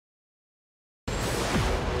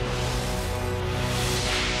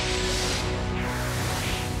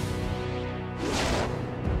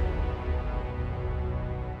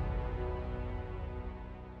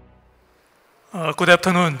Good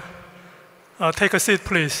afternoon. Take a seat,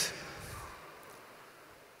 please.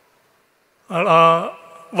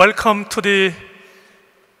 Welcome to the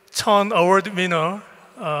Chon Award winner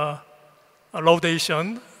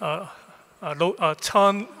laudation,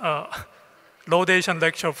 Chon laudation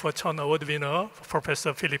lecture for Chon Award winner,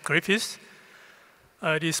 Professor Phillip Griffiths.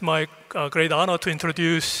 It is my great honor to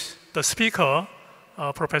introduce the speaker,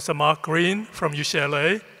 Professor Mark Green from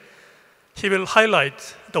UCLA. He will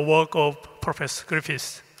highlight the work of Professor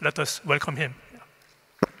Griffiths. Let us welcome him.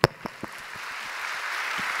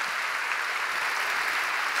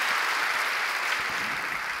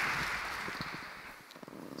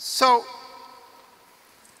 So,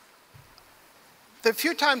 the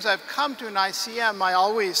few times I've come to an ICM, I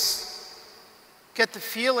always get the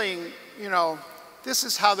feeling, this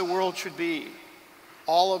is how the world should be.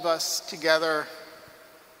 All of us together,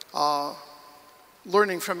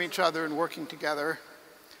 learning from each other and working together.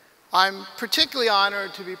 I'm particularly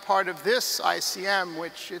honored to be part of this ICM,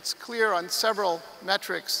 which it's clear on several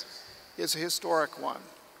metrics is a historic one.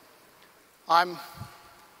 I'm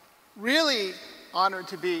really honored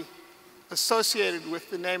to be associated with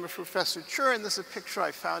the name of Professor Chern. This is a picture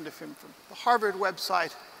I found of him from the Harvard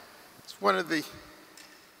website. It's one of the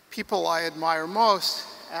people I admire most.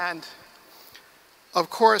 And of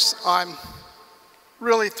course, I'm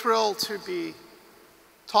really thrilled to be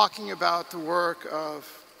talking about the work of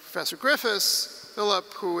Professor Griffiths,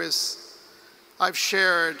 Philip, who I've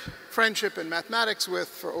shared friendship and mathematics with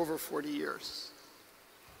for over 40 years.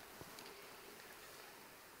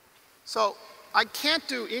 So I can't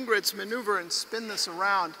do Ingrid's maneuver and spin this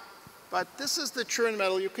around, but this is the Chern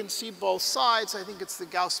medal. You can see both sides. I think it's the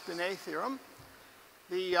Gauss-Binet theorem.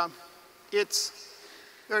 There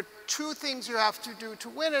are two things you have to do to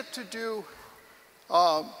win it: to do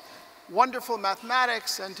wonderful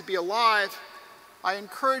mathematics and to be alive. I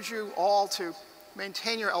encourage you all to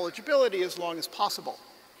maintain your eligibility as long as possible.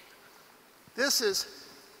 This is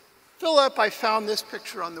Philip. I found this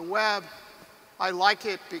picture on the web. I like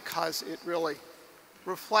it because it really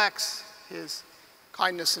reflects his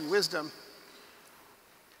kindness and wisdom.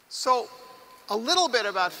 So, a little bit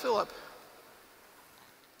about Philip.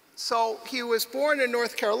 So, he was born in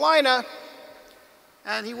North Carolina,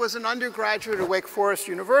 and he was an undergraduate at Wake Forest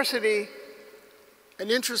University. An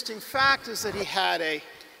interesting fact is that he had a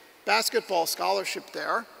basketball scholarship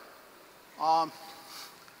there.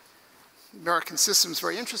 American system is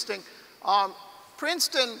very interesting.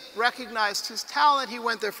 Princeton recognized his talent. He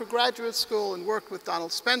went there for graduate school and worked with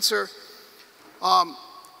Donald Spencer.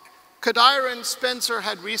 Kodaira Spencer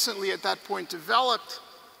had recently at that point developed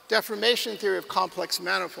deformation theory of complex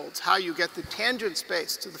manifolds, how you get the tangent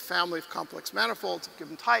space to the family of complex manifolds of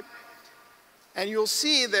given type. And you'll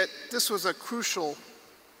see that this was a crucial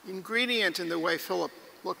ingredient in the way Philip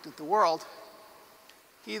looked at the world.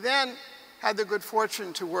 He then had the good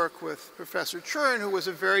fortune to work with Professor Chern, who was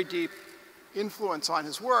a very deep influence on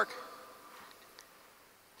his work.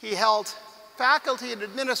 He held faculty and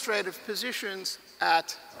administrative positions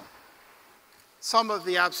at some of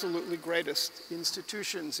the absolutely greatest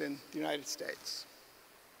institutions in the United States.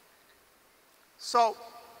 So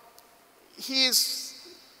he's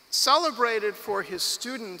celebrated for his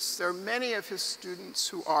students. There are many of his students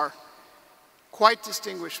who are quite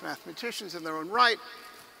distinguished mathematicians in their own right.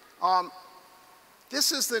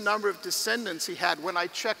 This is the number of descendants he had. When I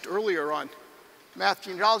checked earlier on math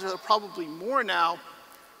genealogy, there are probably more now.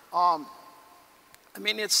 I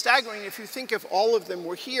mean, it's staggering. If you think if all of them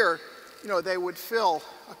were here, they would fill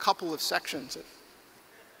a couple of sections of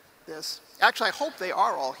this. Actually, I hope they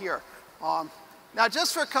are all here. Now,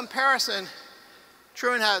 just for comparison,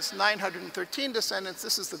 Chern has 913 descendants.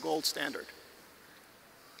 This is the gold standard.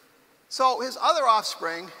 So his other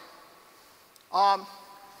offspring,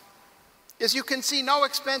 as you can see, no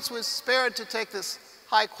expense was spared to take this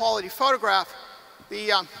high-quality photograph.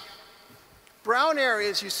 The brown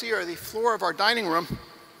areas you see are the floor of our dining room.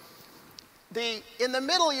 In the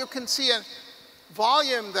middle, you can see a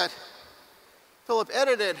volume that Philip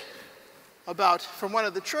edited from one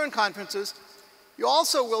of the Chern conferences. You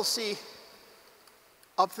also will see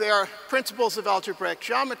up there Principles of Algebraic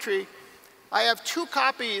Geometry. I have two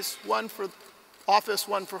copies, one for office,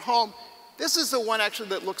 one for home. This is the one actually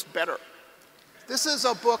that looks better. This is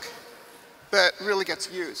a book that really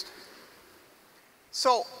gets used.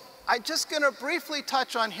 So I'm just going to briefly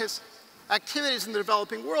touch on his activities in the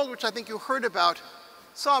developing world, which I think you heard about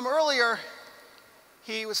some earlier.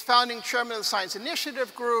 He was founding chairman of the Science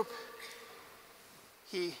Initiative Group.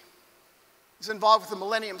 He is involved with the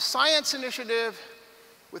Millennium Science Initiative,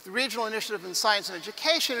 with the Regional Initiative in Science and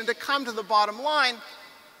Education. And to come to the bottom line,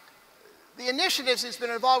 the initiatives he's been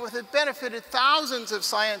involved with have benefited thousands of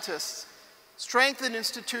scientists, strengthened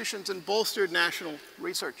institutions, and bolstered national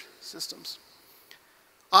research systems.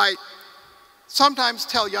 I sometimes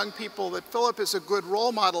tell young people that Philip is a good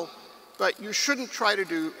role model, but you shouldn't try to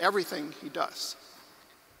do everything he does.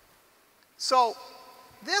 So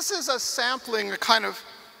this is a sampling, a kind of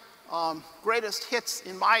greatest hits,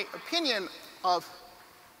 in my opinion, of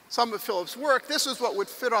some of Philip's work. This is what would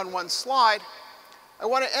fit on one slide. I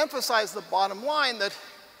want to emphasize the bottom line that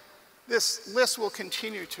this list will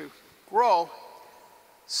continue to grow.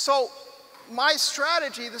 So my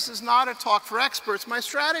strategy, this is not a talk for experts, my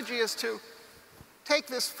strategy is to take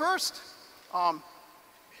this first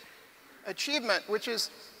achievement, which is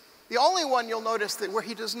the only one you'll notice that where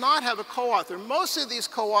he does not have a co-author. Most of these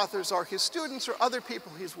co-authors are his students or other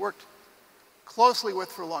people he's worked closely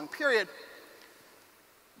with for a long period.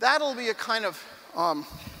 That'll be a kind of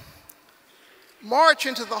march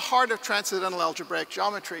into the heart of transcendental algebraic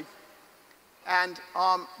geometry. And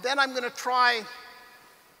then I'm going to try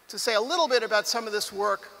to say a little bit about some of this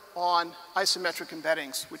work on isometric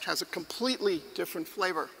embeddings, which has a completely different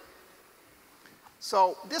flavor.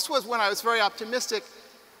 So this was when I was very optimistic.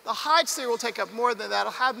 The Hyde's theory will take up more than that.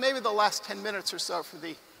 I'll have maybe the last 10 minutes or so for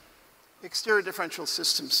the exterior differential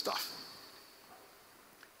system stuff.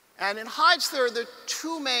 And in Hyde's theory, there are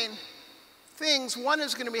two main things. One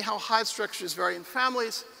is going to be how Hyde structures vary in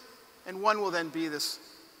families, and one will then be this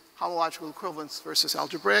homological equivalence versus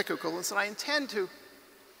algebraic equivalence. And I intend to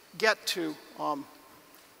get to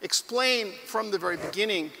explain from the very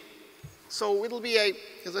beginning. So it'll be,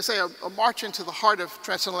 as I say, a march into the heart of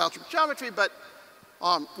transcendental algebraic geometry, but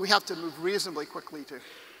we have to move reasonably quickly to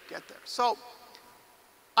get there. So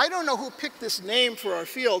I don't know who picked this name for our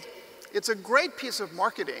field. It's a great piece of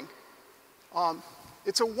marketing.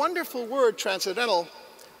 It's a wonderful word, transcendental.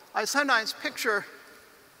 I sometimes picture,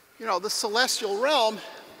 you know, the celestial realm,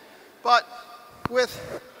 but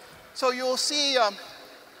so you'll see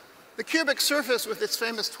the cubic surface with its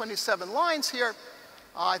famous 27 lines here.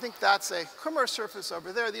 I think that's a Kummer surface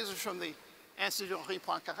over there. These are from the Institut Henri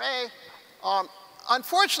Poincaré.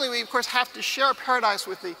 Unfortunately, we, of course, have to share paradise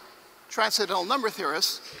with the transcendental number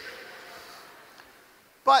theorists.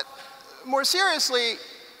 But more seriously,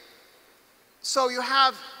 so you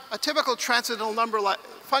have a typical transcendental number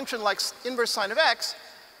function like inverse sine of x.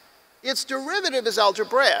 Its derivative is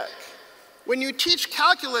algebraic. When you teach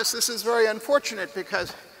calculus, this is very unfortunate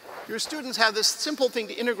because your students have this simple thing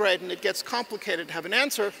to integrate and it gets complicated to have an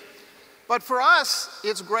answer. But for us,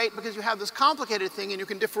 it's great because you have this complicated thing and you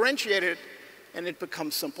can differentiate it and it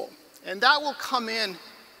becomes simple. And that will come in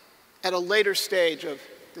at a later stage of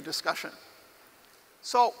the discussion.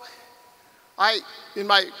 So in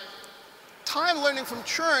my time learning from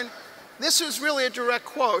Chern, this is really a direct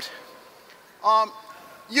quote.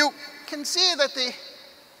 You can see that the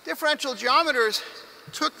differential geometers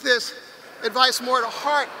took this advice more to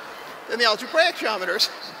heart than the algebraic geometers.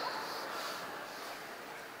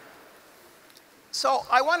 So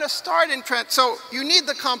I want to start in so you need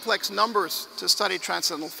the complex numbers to study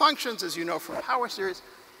transcendental functions, as you know from power series.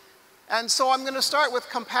 And so I'm going to start with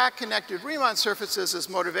compact connected Riemann surfaces as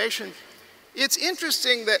motivation. It's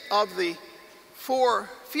interesting that of the 4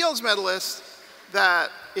 Fields medalists, that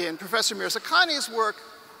in Professor Mirzakhani's work,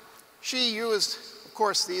 she used, of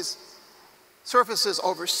course, these surfaces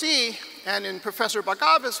over C, and in Professor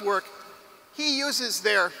Bhagava's work, he uses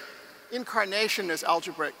their incarnation as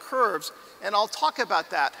algebraic curves, and I'll talk about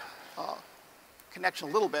that connection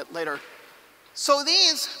a little bit later. So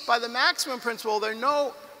these, by the maximum principle, there are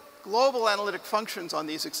no global analytic functions on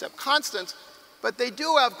these except constants, but they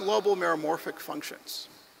do have global meromorphic functions.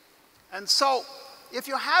 And so if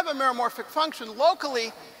you have a meromorphic function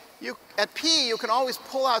locally, at p, you can always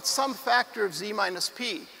pull out some factor of z minus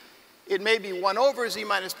p. It may be 1 over z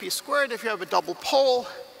minus p squared if you have a double pole.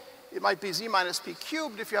 It might be z minus p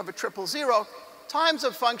cubed if you have a triple zero, times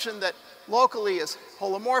a function that locally is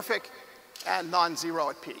holomorphic and non-zero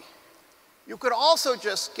at p. You could also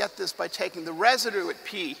just get this by taking the residue at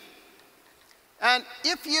p. And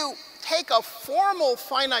if you take a formal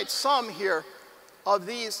finite sum here of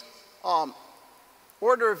these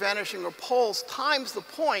order of vanishing or poles times the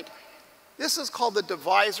point, this is called the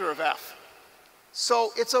divisor of f.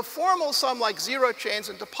 So it's a formal sum like zero chains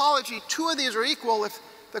in topology. 2 of these are equal if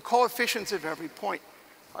the coefficients of every point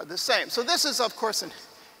are the same. So this is, of course, an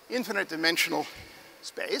infinite dimensional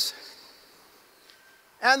space.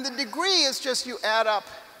 And the degree is just you add up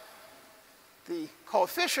the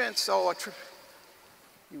coefficients. So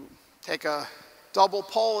you take a double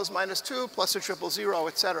pole as -2 plus a triple zero,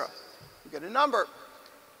 et cetera. You get a number.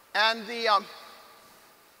 And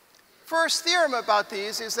first theorem about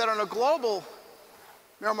these is that on a global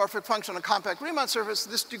meromorphic function on a compact Riemann surface,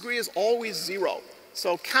 this degree is always 0.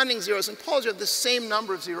 So counting zeros and poles, you have the same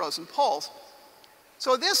number of zeros and poles.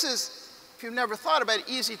 So this is, if you've never thought about it,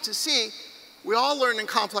 easy to see. We all learn in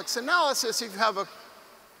complex analysis, if you have a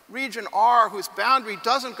region R whose boundary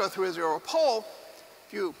doesn't go through a zero pole,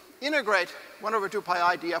 if you integrate 1 over 2 pi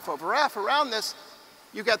I df over f around this,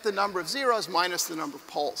 you get the number of zeros minus the number of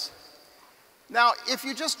poles. Now, if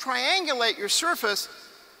you just triangulate your surface,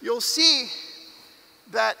 you'll see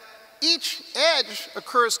that each edge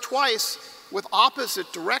occurs twice with opposite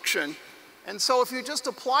direction. And so if you just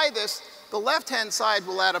apply this, the left-hand side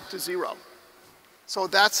will add up to 0. So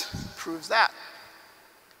that proves that.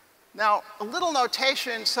 Now, a little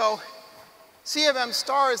notation. So C of m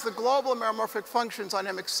star is the global meromorphic functions on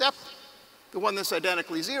M except the one that's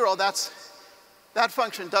identically 0. That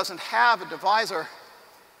function doesn't have a divisor.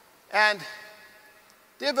 And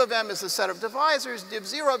div of m is the set of divisors. Div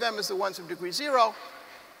 0 of m is the ones of degree 0.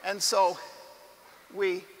 And so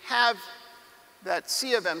we have that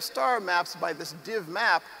C of m star maps by this div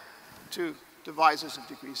map to divisors of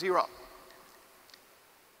degree 0.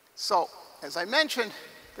 So, as I mentioned,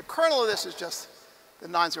 the kernel of this is just the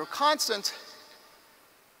non-zero constant.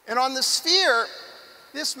 And on the sphere,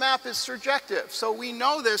 this map is surjective. So we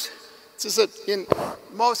know this. This is that in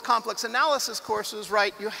most complex analysis courses,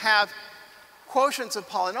 right, you have quotients of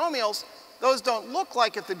polynomials. Those don't look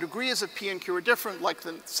like if the degrees of P and Q are different, like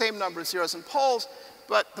the same number of zeros and poles,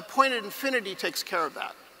 but the point at infinity takes care of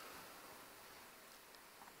that.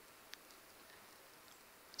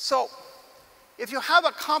 So if you have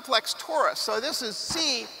a complex torus, so this is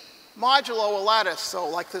C modulo a lattice, so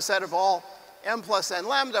like the set of all m plus n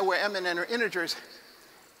lambda, where m and n are integers,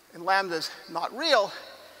 and lambda is not real,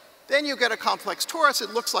 then you get a complex torus.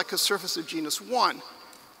 It looks like a surface of genus 1.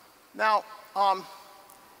 Now,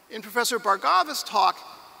 in Professor Bargava's talk,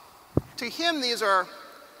 to him these are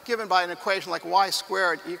given by an equation like y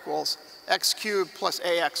squared equals x cubed plus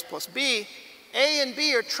ax plus b. A and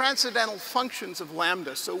b are transcendental functions of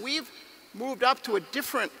lambda. So we've moved up to a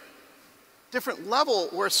different level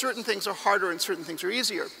where certain things are harder and certain things are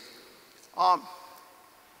easier. I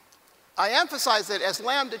emphasize that as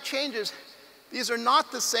lambda changes, these are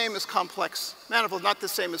not the same as complex manifolds, not the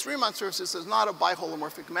same as Riemann surfaces. There's not a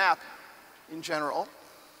biholomorphic map in general.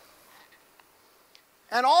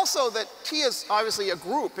 And also that T is obviously a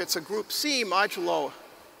group. It's a group C modulo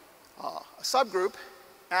a subgroup.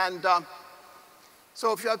 And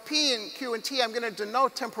so if you have P and Q and T, I'm going to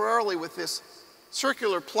denote temporarily with this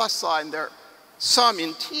circular plus sign their sum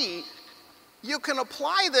in T. You can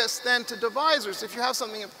apply this then to divisors. If you have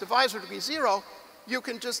something of divisor degree 0, you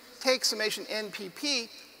can just take summation NPP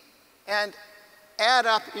and add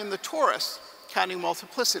up in the torus, counting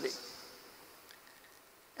multiplicity.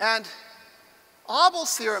 And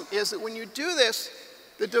Abel's theorem is that when you do this,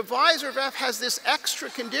 the divisor of f has this extra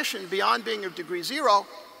condition beyond being of degree 0.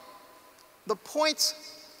 The points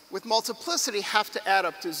with multiplicity have to add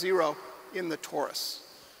up to 0 in the torus.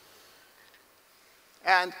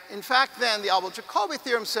 And in fact, then, the Abel-Jacobi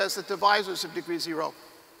theorem says that divisors of degree 0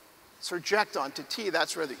 surject onto T.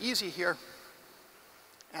 That's rather easy here.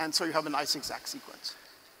 And so you have a nice exact sequence.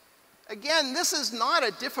 Again, this is not a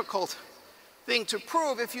difficult thing to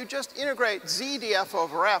prove. If you just integrate z df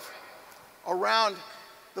over f around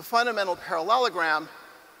the fundamental parallelogram,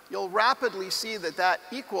 you'll rapidly see that that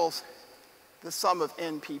equals the sum of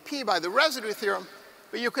NPP by the residue theorem.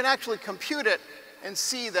 But you can actually compute it and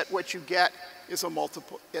see that what you get is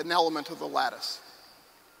an element of the lattice.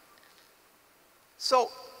 So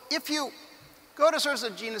if you go to surface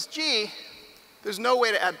of genus G, there's no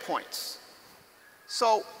way to add points.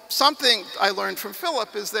 So something I learned from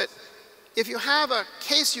Philip is that if you have a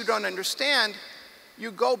case you don't understand,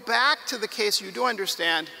 you go back to the case you do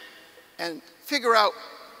understand and figure out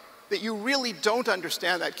that you really don't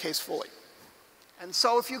understand that case fully. And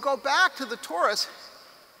so if you go back to the torus,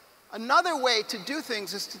 another way to do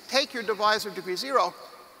things is to take your divisor of degree 0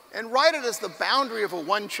 and write it as the boundary of a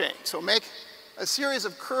one chain. So make a series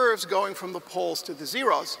of curves going from the poles to the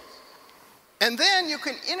zeros. And then you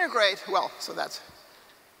can integrate,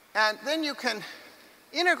 and then you can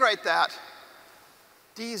integrate that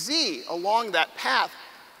dz along that path.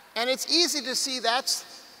 And it's easy to see that's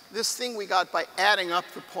this thing we got by adding up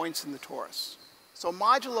the points in the torus. So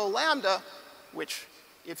modulo lambda, which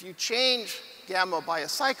if you change gamma by a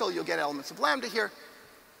cycle, you'll get elements of lambda here.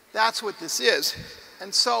 That's what this is.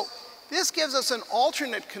 And so this gives us an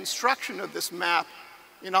alternate construction of this map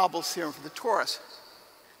in Abel's theorem for the torus.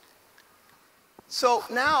 So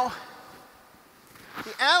now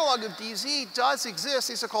The analog of dz does exist.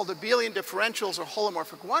 These are called abelian differentials or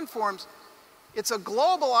holomorphic one forms. It's a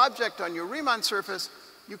global object on your Riemann surface.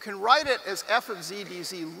 You can write it as f of z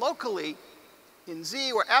dz locally in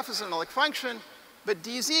z, where f is an analytic function, but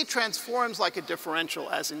dz transforms like a differential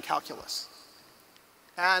as in calculus.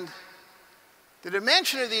 And the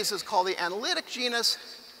dimension of these is called the analytic genus,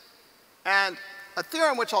 and a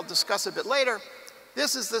theorem which I'll discuss a bit later.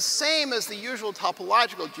 This is the same as the usual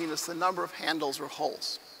topological genus, the number of handles or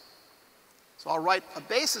holes. So I'll write a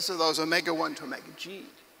basis of those, omega 1 to omega g.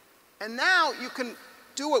 And now you can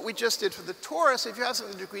do what we just did for the torus. If you have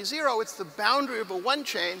something in degree 0, it's the boundary of a one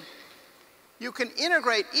chain. You can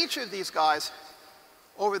integrate each of these guys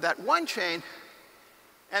over that one chain,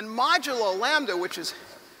 and modulo lambda, which is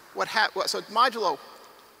so modulo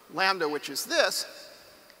lambda, which is this,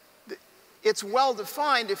 it's well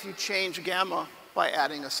defined if you change gamma by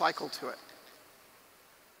adding a cycle to it.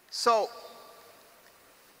 So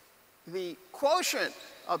the quotient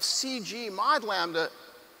of CG mod lambda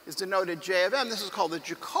is denoted J of M. This is called the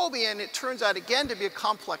Jacobian. It turns out again to be a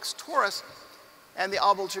complex torus, and the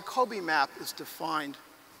Abel-Jacobi map is defined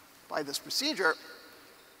by this procedure.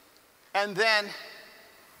 And then,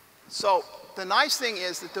 so the nice thing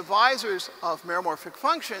is that divisors of meromorphic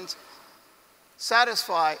functions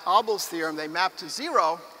satisfy Abel's theorem. They map to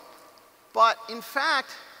 0. But in fact,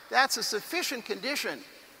 that's a sufficient condition.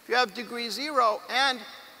 If you have degree 0 and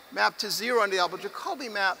map to 0 in the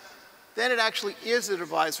Abel-Jacobi map, then it actually is a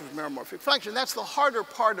divisor of meromorphic function. That's the harder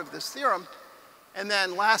part of this theorem. And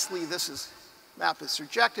then lastly, map is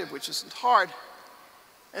surjective, which isn't hard.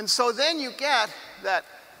 And so then you get that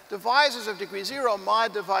divisors of degree 0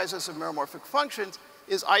 mod divisors of meromorphic functions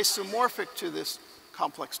is isomorphic to this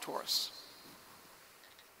complex torus.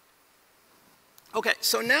 Okay,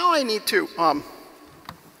 so now I need to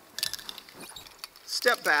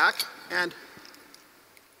step back and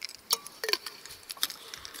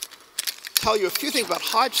tell you a few things about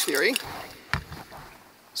Hodge theory.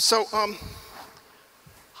 So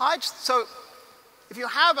if you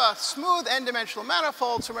have a smooth n-dimensional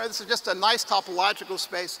manifold, so remember this is just a nice topological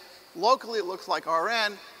space. Locally it looks like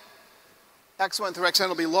Rn. x1 through xn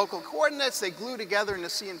will be local coordinates. They glue together in a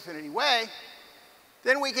C infinity way.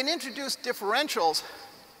 Then we can introduce differentials,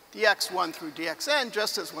 dx1 through dxn,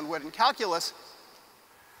 just as one would in calculus,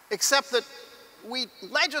 except that we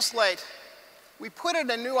legislate, we put in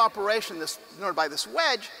a new operation denoted by this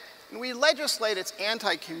wedge, and we legislate its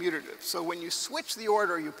anti-commutative. So when you switch the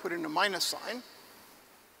order, you put in a minus sign.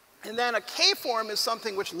 And then a k-form is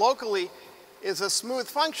something which locally is a smooth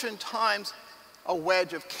function times a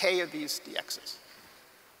wedge of k of these dx's.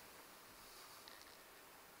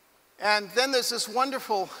 And then there's this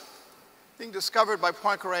wonderful thing discovered by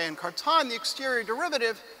Poincaré and Cartan, the exterior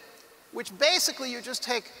derivative, which basically you just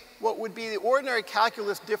take what would be the ordinary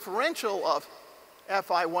calculus differential of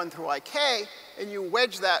fi1 through ik, and you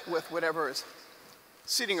wedge that with whatever is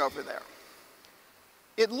sitting over there.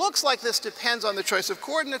 It looks like this depends on the choice of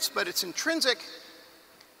coordinates, but it's intrinsic.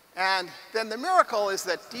 And then the miracle is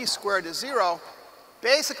that d squared is 0,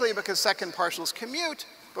 basically because second partials commute,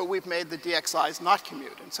 but we've made the dxi's not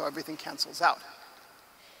commute, and so everything cancels out.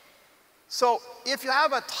 So if you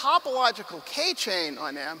have a topological k-chain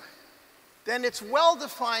on M, then it's well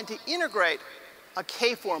defined to integrate a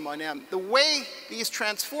k-form on M. The way these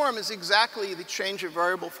transform is exactly the change of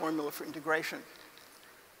variable formula for integration.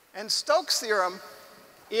 And Stokes' theorem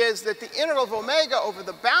is that the integral of omega over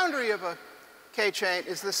the boundary of a k-chain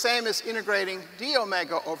is the same as integrating d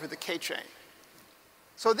omega over the k-chain.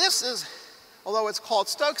 So this is, although it's called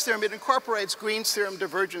Stokes' theorem, it incorporates Green's theorem,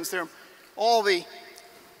 divergence theorem, all the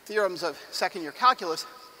theorems of second-year calculus.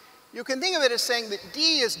 You can think of it as saying that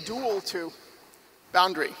D is dual to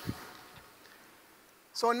boundary.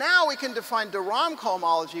 So now we can define de Rham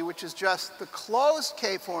cohomology, which is just the closed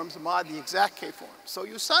k-forms mod the exact k-forms. So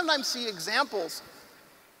you sometimes see examples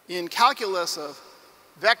in calculus of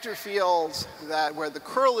vector fields where the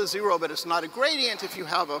curl is 0, but it's not a gradient if you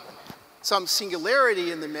have some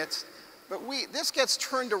singularity in the midst. But this gets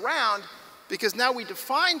turned around because now we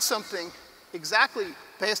define something exactly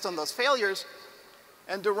based on those failures.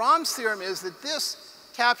 And de Rham's theorem is that this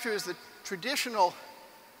captures the traditional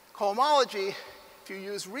cohomology. If you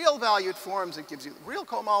use real valued forms, it gives you the real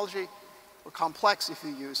cohomology, or complex if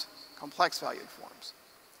you use complex valued forms.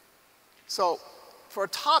 So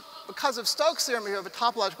because of Stokes' theorem, you have a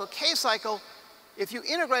topological k-cycle. If you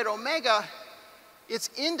integrate omega, it's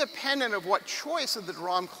independent of what choice of the de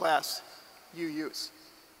Rham class you use.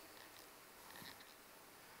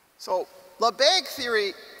 So Lebesgue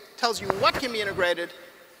theory tells you what can be integrated,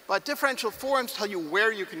 but differential forms tell you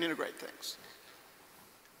where you can integrate things.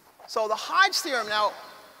 So the Hodge theorem now,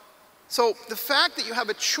 so the fact that you have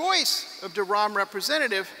a choice of de Rham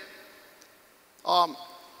representative,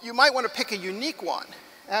 you might want to pick a unique one.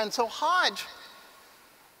 And so Hodge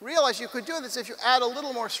realized you could do this if you add a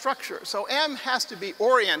little more structure. So M has to be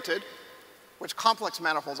oriented, which complex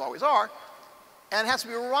manifolds always are, and it has to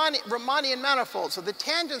be a Riemannian manifold. So the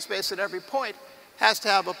tangent space at every point has to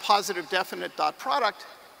have a positive definite dot product,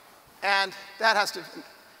 and that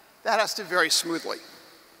has to vary smoothly.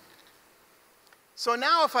 So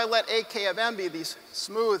now if I let AK of M be these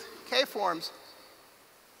smooth K-forms,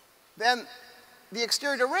 then the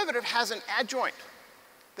exterior derivative has an adjoint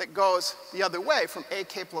that goes the other way from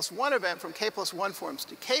AK plus 1 of M, from K plus 1 forms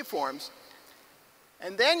to K forms.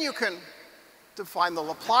 And then you can define the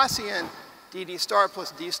Laplacian dd star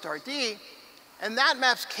plus d star d, and that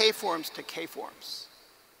maps K forms to K forms.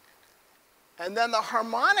 And then the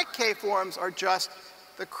harmonic K forms are just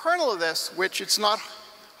the kernel of this, which it's not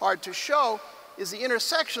hard to show, is the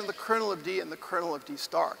intersection of the kernel of D and the kernel of D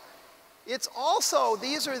star. It's also,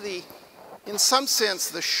 these are the, in some sense,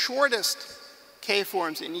 the shortest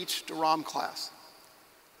K-forms in each de Rham class.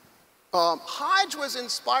 Hodge was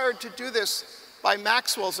inspired to do this by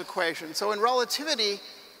Maxwell's equation. So in relativity,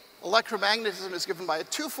 electromagnetism is given by a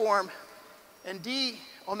 2-form, and d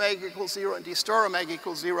omega equals 0 and d star omega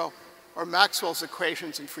equals 0 are Maxwell's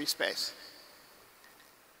equations in free space.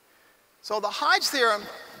 So the Hodge theorem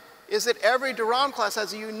is that every de Rham class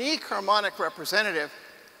has a unique harmonic representative,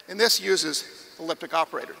 and this uses elliptic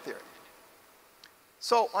operator theory.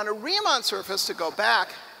 So on a Riemann surface, to go back,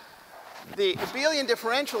 the abelian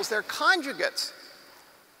differentials, they're conjugates.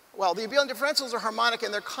 Well, the abelian differentials are harmonic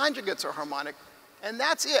and their conjugates are harmonic, and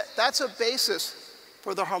that's it. That's a basis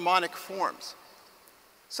for the harmonic forms.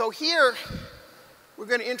 So here, we're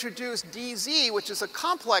going to introduce dz, which is a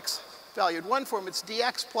complex valued 1 form. It's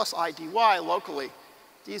dx plus I dy locally.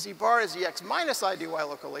 dz bar is dx minus I dy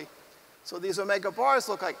locally. So these omega bars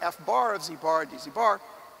look like f bar of z bar, dz bar.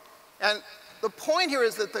 And the point here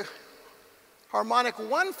is that the harmonic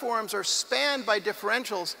 1 forms are spanned by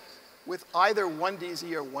differentials with either 1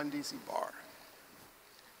 dz or 1 dz bar.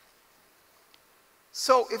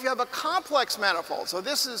 So if you have a complex manifold, so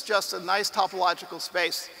this is just a nice topological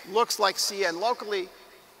space, looks like Cn locally,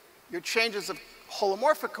 your changes of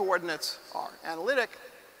holomorphic coordinates are analytic.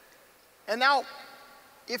 And now,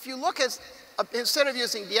 if you look at, instead of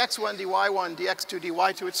using dx1, dy1, dx2,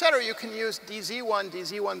 dy2, et cetera, you can use dz1,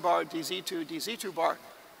 dz1 bar, dz2, dz2 bar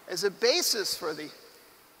as a basis for the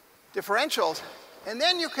differentials. And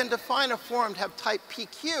then you can define a form to have type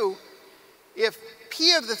PQ if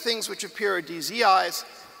P of the things which appear are dzis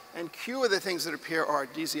and Q of the things that appear are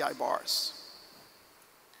dzi bars.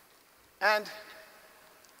 And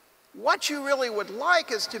what you really would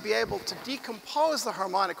like is to be able to decompose the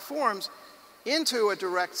harmonic forms into a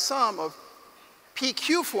direct sum of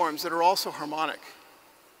PQ forms that are also harmonic.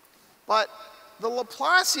 But the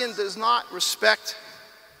Laplacian does not respect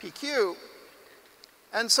PQ.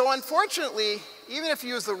 And so unfortunately, even if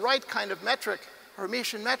you use the right kind of metric,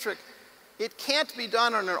 Hermitian metric, it can't be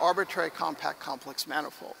done on an arbitrary compact complex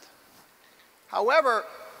manifold. However,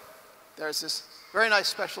 there's this very nice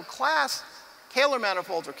special class, Kähler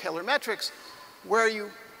manifolds or Kähler metrics, where you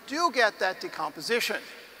do get that decomposition.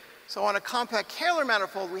 So on a compact Kähler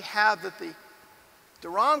manifold, we have that the de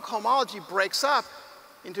Rham cohomology breaks up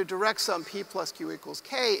into direct sum P plus Q equals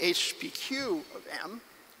K, HPQ of M.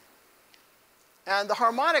 And the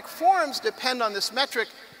harmonic forms depend on this metric,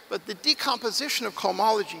 but the decomposition of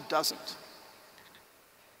cohomology doesn't.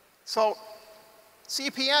 So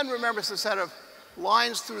CPN, remember, is a set of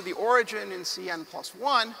lines through the origin in Cn plus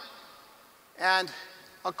 1, and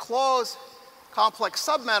a closed complex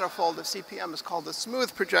submanifold of CPM is called the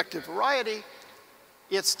smooth projective variety.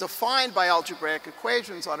 It's defined by algebraic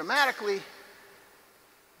equations automatically.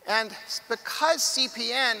 And because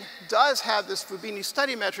CPN does have this Fubini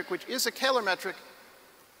study metric, which is a Kähler metric,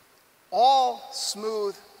 all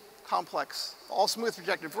smooth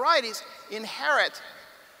projective varieties inherit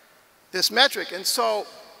this metric. And so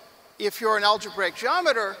if you're an algebraic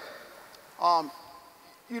geometer,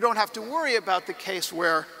 you don't have to worry about the case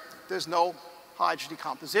where there's no Hodge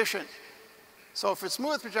decomposition. So for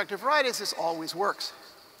smooth projective varieties, this always works.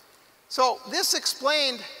 So this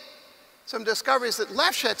explained some discoveries that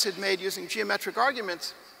Lefschetz had made using geometric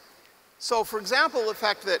arguments. So for example, the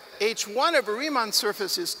fact that H1 of a Riemann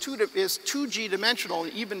surface is 2G dimensional,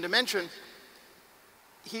 an even dimension,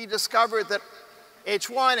 he discovered that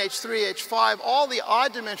H1, H3, H5, all the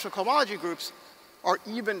odd dimensional cohomology groups are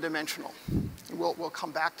even dimensional. We'll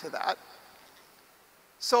come back to that.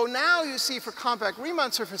 So now you see for compact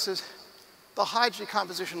Riemann surfaces, the Hodge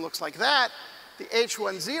decomposition looks like that. the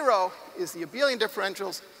H10 is the abelian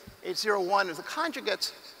differentials, H01 is the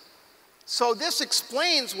conjugates. So this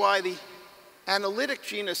explains why the analytic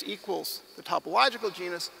genus equals the topological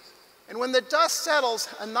genus. And when the dust settles,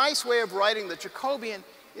 a nice way of writing the Jacobian,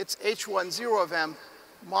 it's H10 of M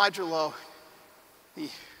modulo the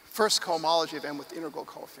first cohomology of M with integral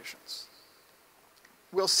coefficients.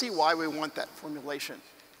 We'll see why we want that formulation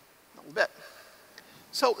in a little bit.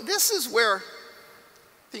 So this is where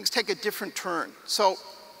things take a different turn. So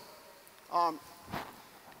it's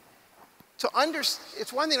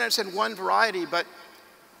one thing to understand one variety, but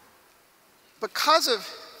because of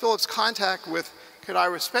Philip's contact with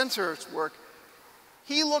Kodaira Spencer's work,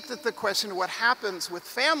 he looked at the question of what happens with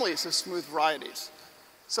families of smooth varieties.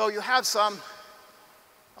 So you have some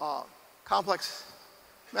complex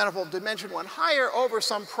manifold dimension 1 higher over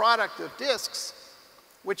some product of disks,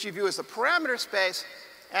 which you view as the parameter space.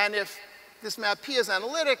 And if this map P is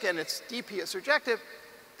analytic and its dP is surjective,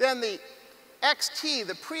 then the xt,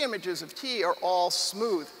 the preimages of T, are all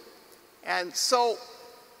smooth. And so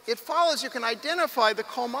it follows you can identify the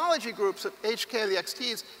cohomology groups of HK of the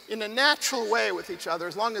xt's in a natural way with each other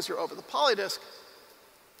as long as you're over the polydisk.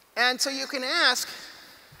 And so you can ask,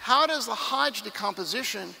 how does the Hodge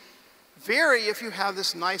decomposition vary if you have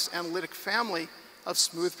this nice analytic family of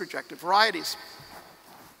smooth projective varieties?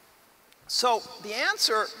 So the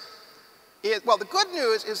answer is, well, the good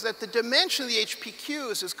news is that the dimension of the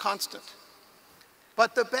HPQs is constant.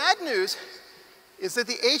 But the bad news is that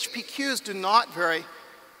the HPQs do not vary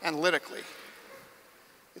analytically.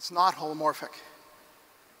 It's not holomorphic.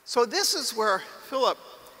 So this is where Philip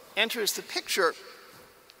enters the picture.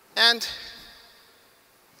 And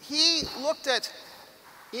he looked at,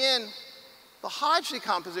 in the Hodge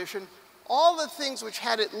decomposition, all the things which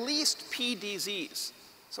had at least PDZs.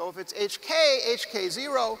 So if it's HK,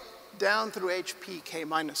 HK0, down through HPK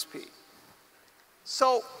minus P.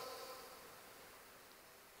 So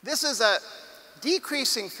this is a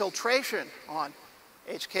decreasing filtration on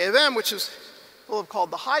HK of M, which is Philip called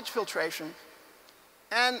the Hodge filtration.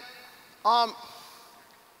 And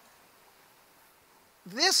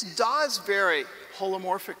this does vary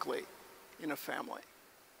holomorphically in a family.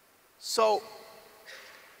 So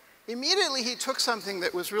immediately he took something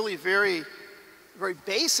that was really very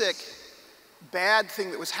basic, bad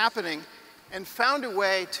thing that was happening and found a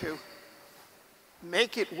way to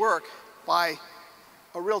make it work by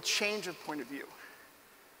a real change of point of view.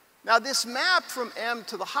 Now this map from M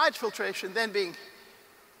to the Hodge filtration then being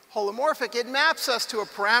holomorphic, it maps us to a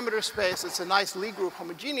parameter space. It's a nice Lie group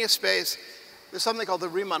homogeneous space. There's something called the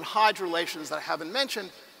Riemann-Hodge relations that I haven't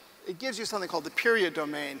mentioned. It gives you something called the period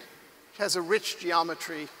domain, which has a rich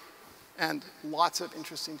geometry and lots of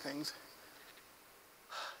interesting things.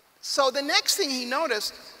 So the next thing he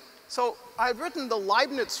noticed, so I've written the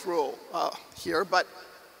Leibniz rule here, but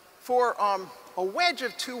for a wedge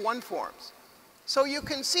of two one-forms. So you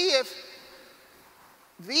can see if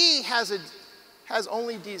V has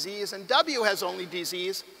only DZs and W has only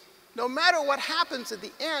DZs, no matter what happens at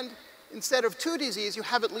the end, instead of two DZs, you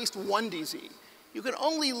have at least one DZ. You can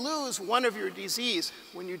only lose one of your DZs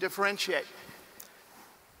when you differentiate.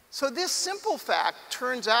 So this simple fact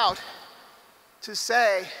turns out to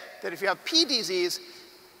say that if you have PDZs,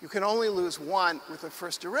 you can only lose one with the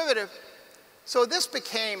first derivative. So this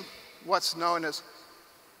became what's known as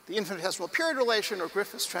the infinitesimal period relation or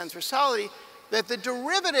Griffiths transversality, that the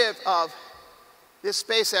derivative of this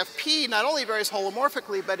space Fp not only varies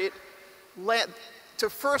holomorphically, but to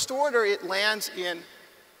first order, it lands in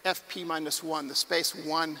Fp minus 1, the space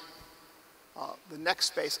 1, the next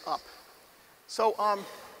space up. So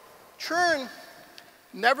Chern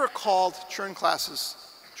never called Chern classes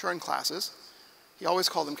Chern classes. He always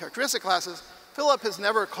called them characteristic classes. Philip has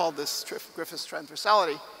never called this Griffiths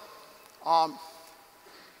transversality.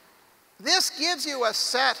 This gives you a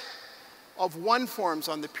set of one forms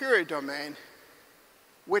on the period domain,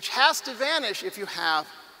 which has to vanish if you have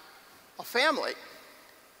a family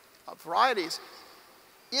of varieties.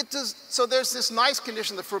 So there's this nice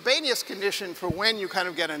condition, the Frobenius condition, for when you kind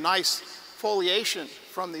of get a nice foliation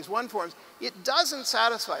from these one forms. It doesn't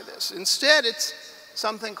satisfy this. Instead, it's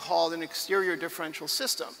something called an exterior differential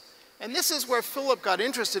system. And this is where Philip got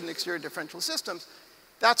interested in exterior differential systems.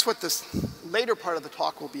 That's what this later part of the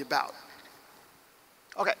talk will be about.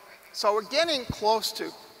 Okay, so we're getting close to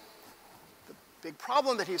the big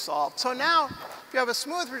problem that he solved. So now, if you have a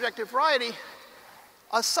smooth projective variety,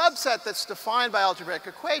 a subset that's defined by algebraic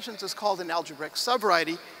equations is called an algebraic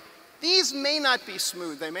subvariety. These may not be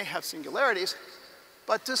smooth. They may have singularities.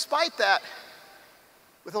 But despite that,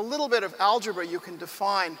 with a little bit of algebra, you can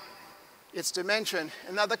define its dimension.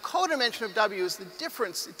 And now the codimension of W is the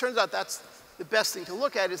difference. It turns out that's the best thing to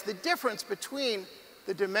look at is the difference between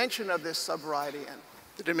the dimension of this subvariety and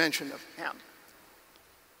the dimension of M.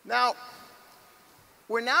 Now,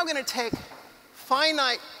 we're now going to take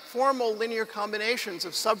finite formal linear combinations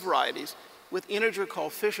of subvarieties with integer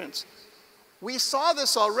coefficients. We saw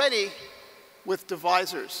this already with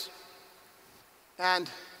divisors. And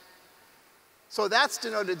so that's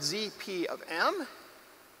denoted Zp of M.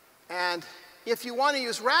 And if you want to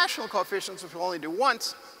use rational coefficients, which we'll only do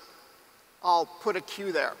once, I'll put a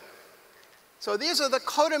Q there. So these are the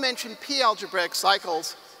codimension P algebraic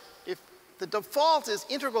cycles. If the default is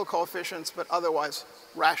integral coefficients, but otherwise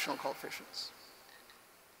rational coefficients.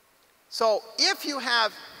 So if you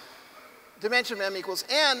have dimension of M equals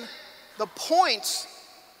n, the points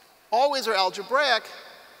always are algebraic,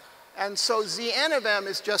 and so Zn of M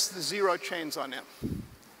is just the zero chains on M.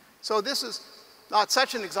 So this is not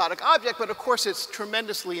such an exotic object, but of course it's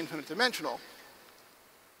tremendously infinite dimensional.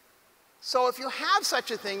 So if you have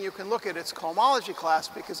such a thing, you can look at its cohomology class,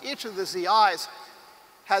 because each of the Zi's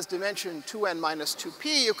has dimension 2n minus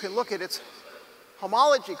 2p. You can look at its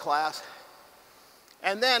homology class,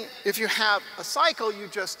 and then if you have a cycle, you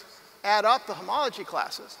just add up the homology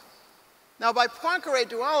classes. Now by Poincare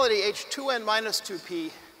duality, H2n minus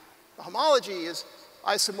 2p, the homology is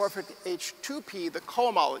isomorphic to H2p, the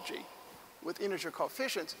cohomology, with integer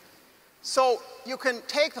coefficients. So you can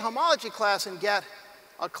take the homology class and get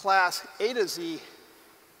a class A to Z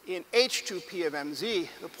in H2p of MZ,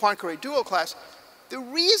 the Poincare dual class. The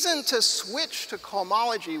reason to switch to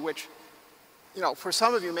cohomology, which for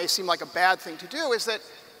some of you may seem like a bad thing to do, is that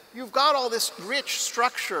you've got all this rich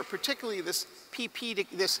structure, particularly this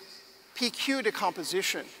PQ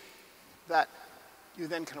decomposition that you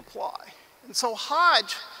then can apply. And so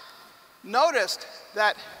Hodge noticed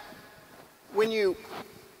that when you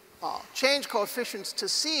change coefficients to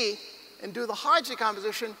C and do the Hodge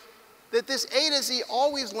decomposition, that this A to Z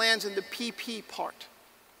always lands in the PP part.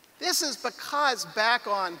 This is because back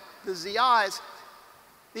on the ZIs,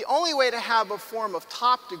 the only way to have a form of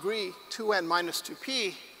top degree 2n minus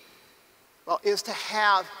 2p, well, is to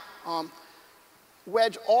have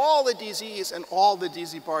wedge all the DZs and all the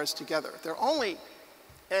DZ bars together. They're only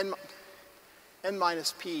n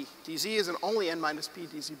minus p DZs and only n minus p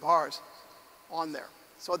DZ bars on there.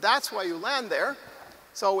 So that's why you land there.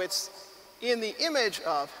 So it's in the image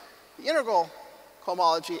of the integral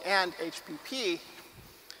cohomology and HPP.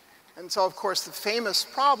 And so, of course, the famous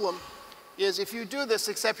problem is if you do this,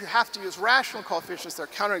 except you have to use rational coefficients, there are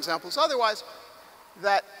counterexamples otherwise,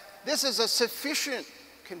 that this is a sufficient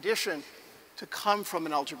condition to come from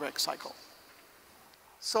an algebraic cycle.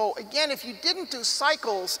 So again, if you didn't do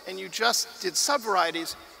cycles and you just did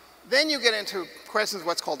subvarieties, then you get into questions of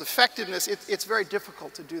what's called effectiveness. It's very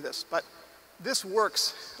difficult to do this, but this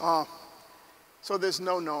works. So there's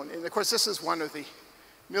no known. And of course, this is one of the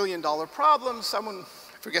million-dollar problems. Someone,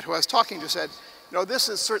 I forget who I was talking to, said, this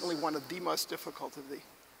is certainly one of the most difficult of the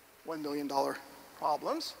 $1 million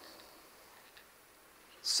problems.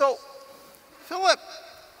 So Philip,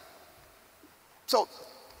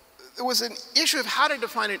 there was an issue of how to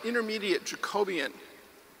define an intermediate Jacobian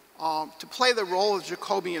to play the role as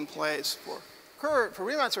Jacobian plays for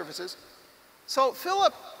Riemann surfaces. So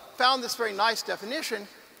Philip found this very nice definition.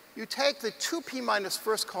 You take the 2p minus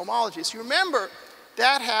first cohomology. So you remember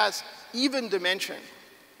that has even dimension.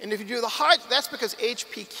 And if you do the Hodge, that's because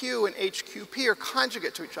HPQ and HQP are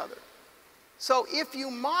conjugate to each other. So if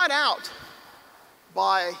you mod out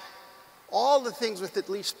by all the things with at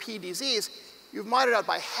least p DZs, you've modded out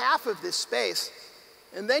by half of this space,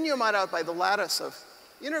 and then you mod out by the lattice of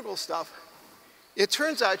integral stuff, it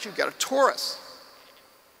turns out you've got a torus.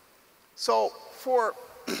 So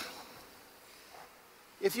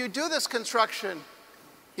if you do this construction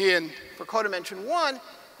for codimension 1,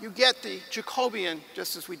 you get the Jacobian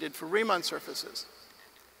just as we did for Riemann surfaces.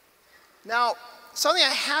 Now, something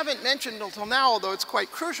I haven't mentioned until now, although it's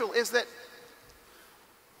quite crucial, is that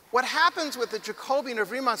what happens with the Jacobian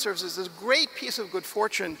of Riemann surfaces is a great piece of good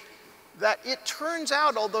fortune that it turns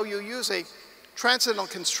out, although you use a transcendental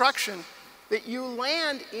construction, that you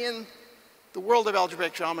land in the world of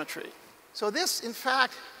algebraic geometry. So this, in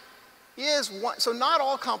fact, is one. So not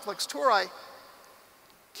all complex tori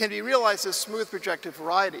can be realized as smooth projective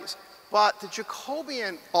varieties, but the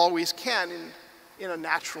Jacobian always can in a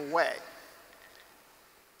natural way.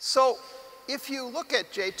 So if you look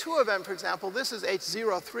at J2 of M, for example, this is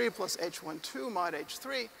H03 plus H12 mod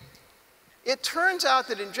H3. It turns out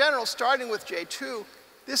that in general, starting with J2,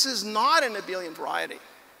 this is not an abelian variety.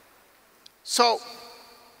 So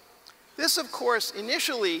this, of course,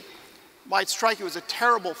 initially might strike you as a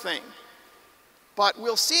terrible thing. But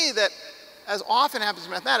we'll see that, as often happens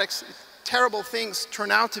in mathematics, it terrible things turn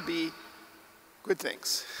out to be good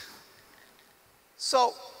things.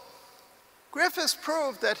 So Griffiths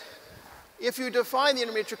proved that if you define the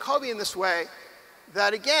intermediate Jacobian this way,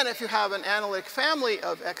 that again, if you have an analytic family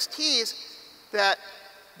of xt's, that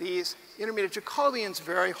these intermediate Jacobians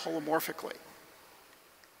vary holomorphically.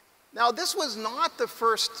 Now, this was not the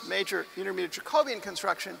first major intermediate Jacobian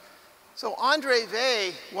construction. So André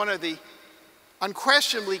Weil, one of the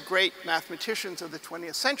unquestionably great mathematicians of the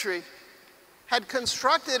 20th century, had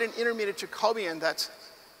constructed an intermediate Jacobian that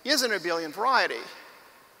is an abelian variety.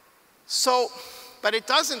 So, but it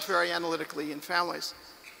doesn't vary analytically in families.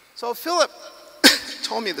 So Philip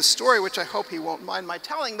told me the story, which I hope he won't mind my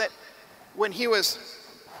telling, that when he was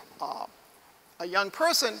a young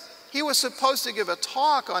person, he was supposed to give a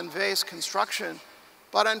talk on Weil's construction,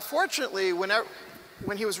 but unfortunately,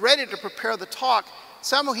 when he was ready to prepare the talk,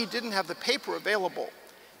 somehow he didn't have the paper available.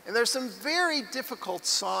 And there's some very difficult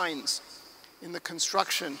signs in the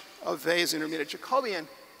construction of Weil's intermediate Jacobian.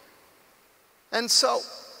 And so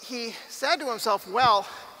he said to himself, well,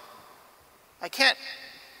 I can't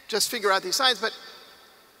just figure out these signs, but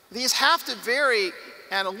these have to vary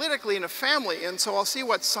analytically in a family, and so I'll see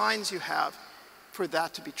what signs you have for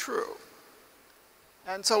that to be true.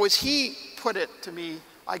 And so as he put it to me,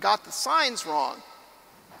 I got the signs wrong.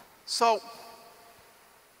 So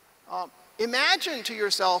imagine to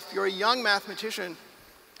yourself you're a young mathematician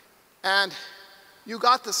and you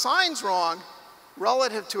got the signs wrong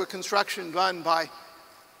relative to a construction done by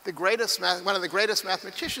one of the greatest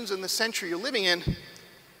mathematicians in the century you're living in.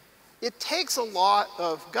 It takes a lot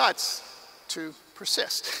of guts to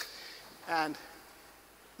persist. And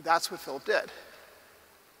that's what Philip did.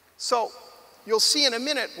 So you'll see in a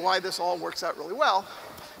minute why this all works out really well.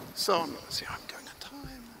 So I'm going to see how I'm doing on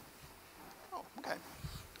time. Oh, okay.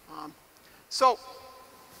 So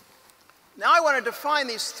now I want to define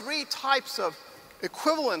these three types of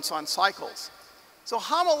equivalence on cycles. So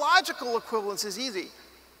homological equivalence is easy.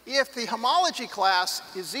 If the homology class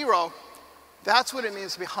is 0, that's what it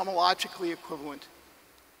means to be homologically equivalent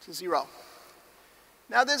to 0.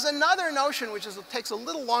 Now there's another notion which takes a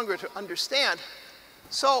little longer to understand.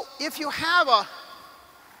 So if you have a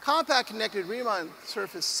compact connected Riemann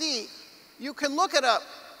surface C, you can look at a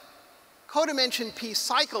codimension P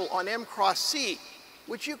cycle on M cross C,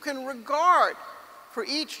 which you can regard for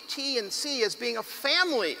each T and C as being a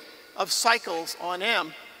family of cycles on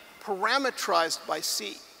M parametrized by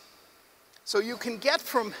C. So you can get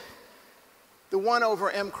from the 1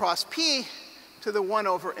 over M cross P to the 1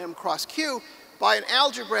 over M cross Q by an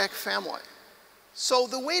algebraic family. So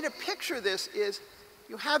the way to picture this is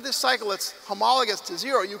you have this cycle that's homologous to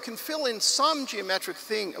 0. You can fill in some geometric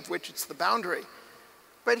thing of which it's the boundary.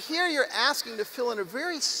 But here you're asking to fill in a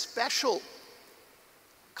very special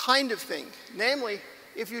kind of thing. Namely,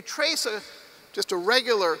 if you trace just a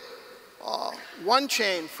regular one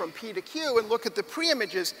chain from P to Q and look at the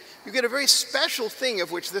preimages, you get a very special thing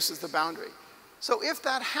of which this is the boundary. So if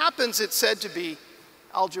that happens, it's said to be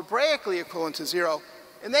algebraically equivalent to 0.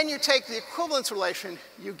 And then you take the equivalence relation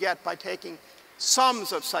you get by taking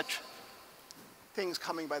sums of such things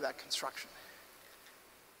coming by that construction.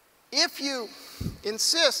 If you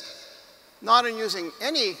insist not on using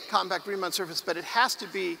any compact Riemann surface, but it has to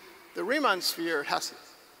be the Riemann sphere,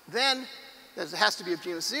 then it has to be of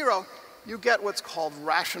genus 0, you get what's called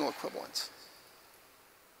rational equivalence.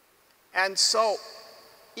 And so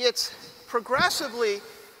it's progressively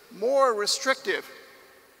more restrictive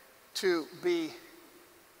to be,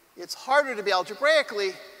 it's harder to be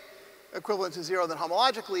algebraically equivalent to 0 than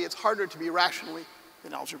homologically. It's harder to be rationally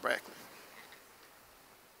than algebraically.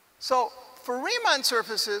 So for Riemann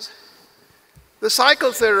surfaces, the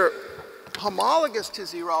cycles that are homologous to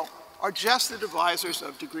 0 are just the divisors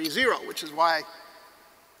of degree 0, which is why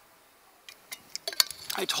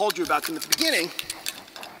I told you about them at the beginning.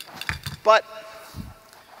 But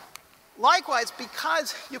likewise,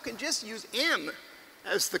 because you can just use M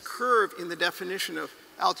as the curve in the definition of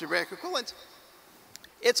algebraic equivalence,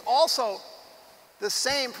 it's also the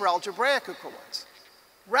same for algebraic equivalence.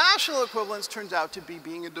 Rational equivalence turns out to be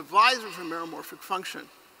being a divisor of a meromorphic function.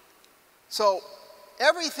 So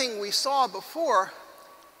everything we saw before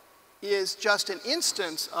is just an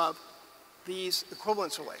instance of these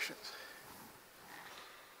equivalence relations.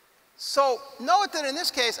 So note that in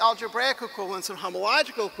this case, algebraic equivalence and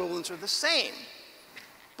homological equivalence are the same.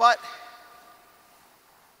 But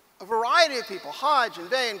a variety of people, Hodge and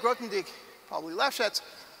Bay and Grothendieck, probably Lefschetz,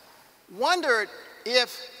 wondered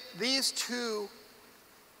if these two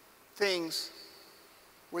things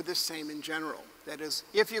were the same in general. That is,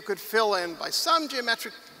 if you could fill in by some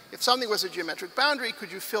geometric, if something was a geometric boundary,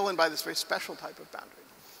 could you fill in by this very special type of boundary?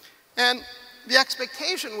 And the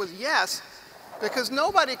expectation was yes, because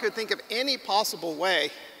nobody could think of any possible way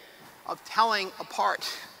of telling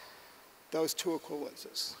apart those two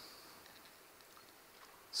equivalences.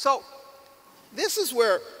 So this is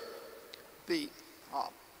where the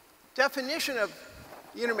definition of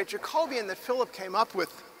the intermediate Jacobian that Philip came up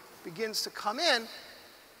with begins to come in.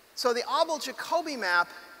 So the Abel-Jacobi map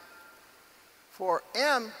for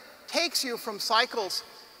M takes you from cycles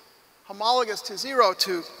homologous to 0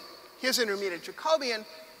 to his intermediate Jacobian.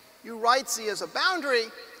 You write Z as a boundary,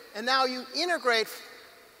 and now you integrate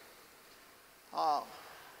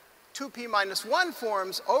 2p minus 1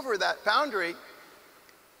 forms over that boundary.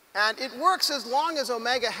 And it works as long as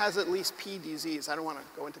omega has at least p dz's. I don't want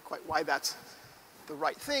to go into quite why that's the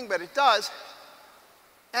right thing, but it does.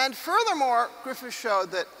 And furthermore, Griffiths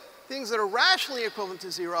showed that things that are rationally equivalent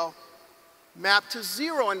to 0 map to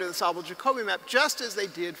 0 under this Abel-Jacobi map, just as they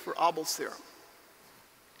did for Abel's theorem.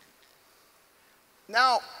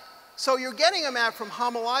 Now, so you're getting a map from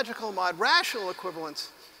homological mod rational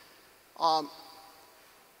equivalence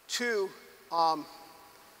to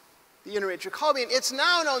the intermediate Jacobian. It's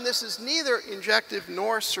now known this is neither injective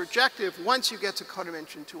nor surjective once you get to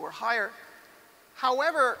codimension 2 or higher.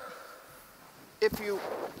 However, if you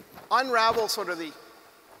unravel sort of the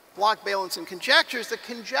block valence and conjectures, the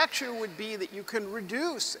conjecture would be that you can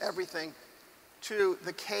reduce everything to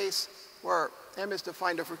the case where M is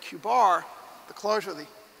defined over Q bar, the closure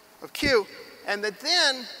of Q, and that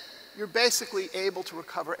then you're basically able to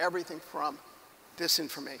recover everything from this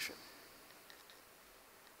information.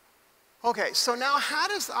 Okay, so now how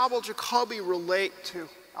does the Abel-Jacobi relate to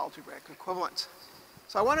algebraic equivalence?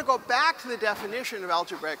 So I want to go back to the definition of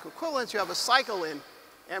algebraic equivalence. You have a cycle in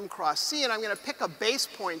M cross C, and I'm going to pick a base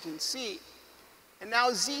point in C. And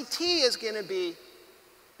now ZT is going to be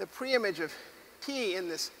the preimage of T in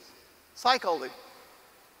this cycle, the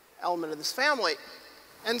element of this family.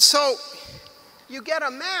 And so you get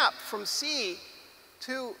a map from C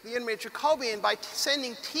to the intermediate Jacobian by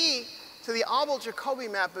sending T to the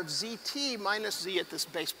Abel-Jacobi map of ZT minus Z at this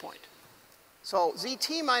base point. So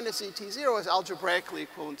ZT minus ZT0 is algebraically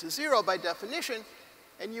equivalent to 0 by definition,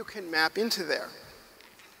 and you can map into there.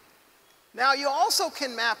 Now you also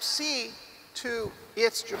can map C to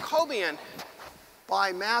its Jacobian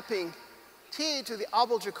by mapping T to the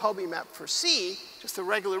Abel-Jacobi map for C, just the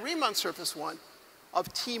regular Riemann surface one,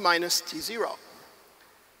 of T minus T0.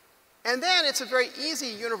 And then it's a very easy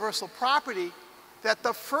universal property that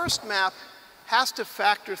the first map has to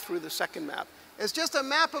factor through the second map. It's just a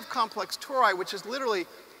map of complex tori, which is literally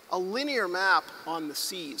a linear map on the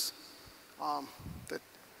C's.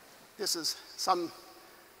 This is some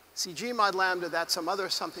CG mod lambda, that's some other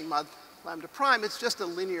something mod lambda prime. It's just a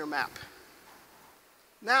linear map.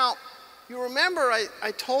 Now, you remember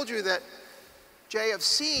I told you that J of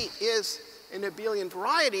C is an abelian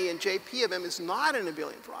variety and JP of M is not an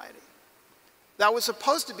abelian variety. That was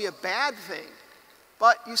supposed to be a bad thing.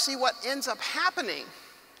 But you see what ends up happening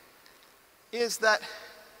is that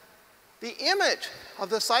the image of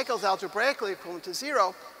the cycles algebraically equivalent to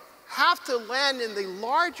 0 have to land in the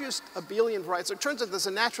largest abelian variety. So it turns out there's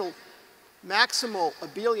a natural maximal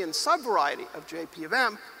abelian subvariety of JP of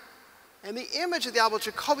M. And the image of the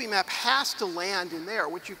Abel-Jacobi map has to land in there,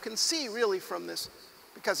 which you can see really from this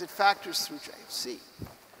because it factors through J of C.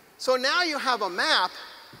 So now you have a map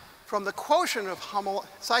from the quotient of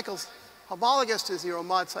cycles homologous to 0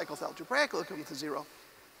 mod cycles algebraically equivalent to 0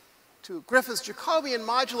 to Griffiths Jacobian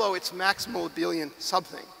modulo its maximal abelian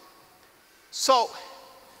subthing. So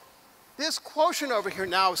this quotient over here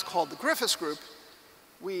now is called the Griffiths group.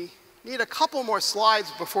 We need a couple more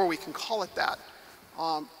slides before we can call it that.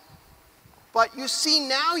 But you see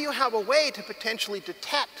now you have a way to potentially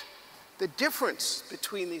detect the difference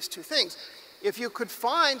between these two things. If you could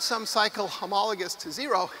find some cycle homologous to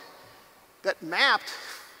 0 that mapped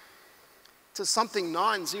to something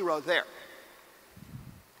non-zero there.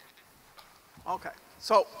 Okay,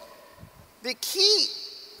 so the key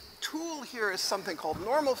tool here is something called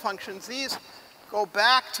normal functions. These go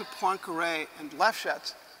back to Poincaré and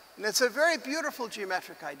Lefschetz, and it's a very beautiful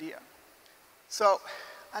geometric idea. So,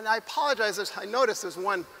 and I apologize, I noticed there's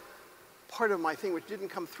one part of my thing which didn't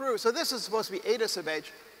come through. So this is supposed to be eta sub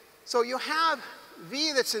h. So you have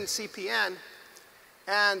V that's in CPN,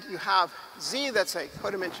 and you have Z that's a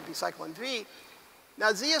codimension P cycle in V.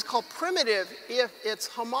 Now Z is called primitive if it's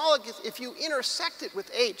homologous, if you intersect it with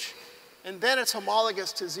H, and then it's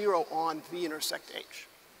homologous to 0 on V intersect H.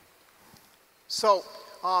 So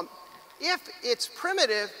if it's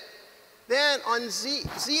primitive, then on Z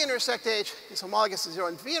intersect H is homologous to 0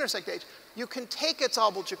 on V intersect H, you can take its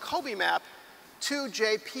Abel-Jacobi map to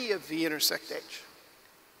JP of V intersect H.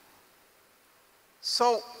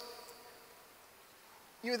 So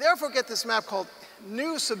you therefore get this map called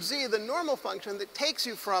nu sub z, the normal function that takes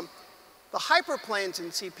you from the hyperplanes in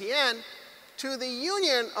CPN to the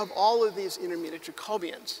union of all of these intermediate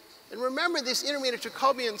Jacobians. And remember, these intermediate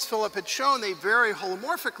Jacobians, Philip had shown, they vary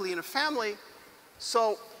holomorphically in a family.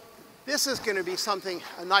 So this is going to be something,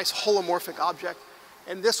 a nice holomorphic object,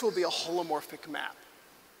 and this will be a holomorphic map.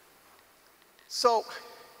 So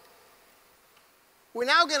we're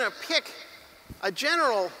now going to pick a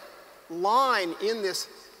general line in this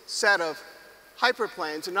set of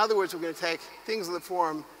hyperplanes. In other words, we're going to take things in the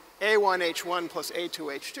form A1H1 plus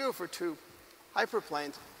A2H2 for two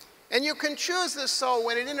hyperplanes. And you can choose this so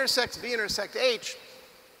when it intersects B intersect H,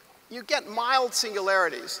 you get mild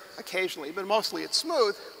singularities occasionally, but mostly it's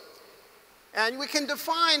smooth. And we can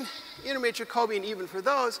define intermediate Jacobian even for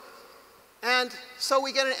those. And so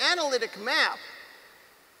we get an analytic map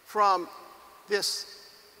from this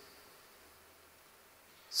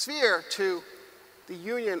sphere to the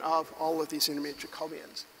union of all of these intermediate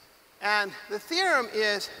Jacobians. And the theorem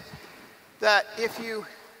is that if you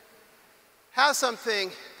have something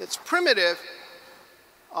that's primitive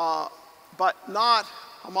but not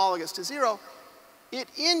homologous to 0, it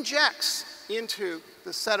injects into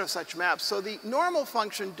the set of such maps. So the normal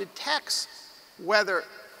function detects whether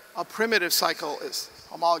a primitive cycle is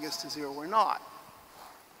homologous to 0 or not.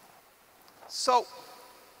 So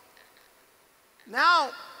now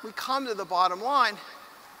we come to the bottom line.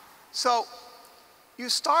 So you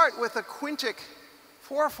start with a quintic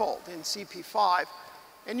fourfold in CP5,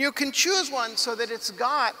 and you can choose one so that it's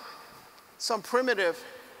got some primitive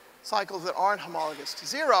cycles that aren't homologous to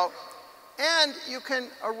 0. And you can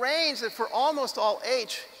arrange that for almost all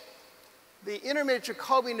H, the intermediate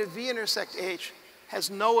Jacobian of V intersect H has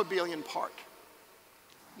no abelian part.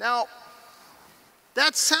 Now,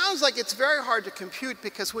 that sounds like it's very hard to compute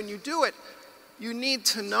because when you do it, you need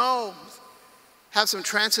to have some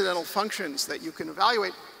transcendental functions that you can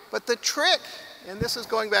evaluate. But the trick, and this is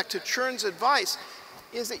going back to Chern's advice,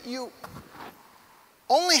 is that you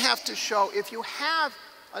only have to show if you have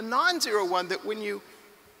a non-zero one that when you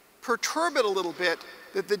perturb it a little bit,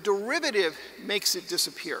 that the derivative makes it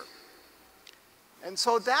disappear. And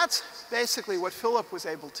so that's basically what Philip was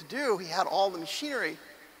able to do. He had all the machinery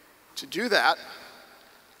to do that.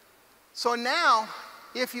 So now,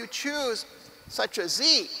 if you choose such a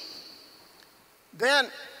z, then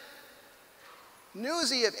nu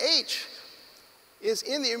z of h is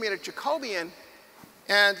in the intermediate Jacobian,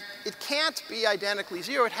 and it can't be identically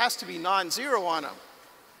 0. It has to be non-zero on an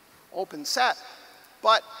open set.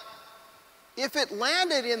 But if it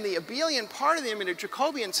landed in the abelian part of the intermediate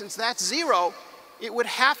Jacobian, since that's 0, it would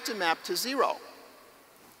have to map to 0.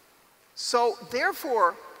 So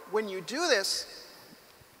therefore, when you do this,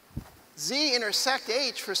 z intersect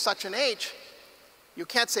h for such an h, you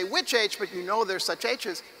can't say which h, but you know there's such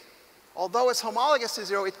h's. Although it's homologous to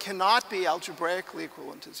 0, it cannot be algebraically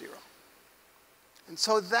equivalent to 0. And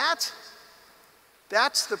so that's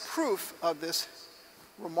the proof of this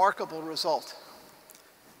remarkable result.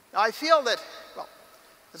 Now I feel that, well,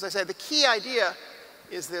 as I said, the key idea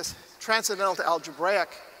is this transcendental to algebraic.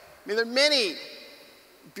 I mean, there are many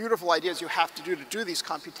beautiful ideas you have to do these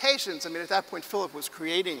computations. I mean, at that point, Philip was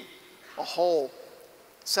creating a whole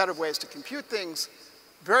set of ways to compute things,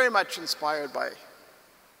 very much inspired by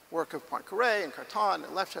work of Poincaré and Cartan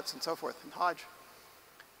and Lefschetz and so forth and Hodge.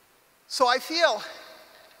 So I feel,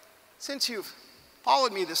 since you've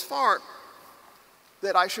followed me this far,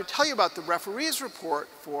 that I should tell you about the referee's report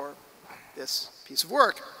for this piece of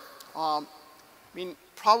work. I mean,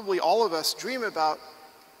 probably all of us dream about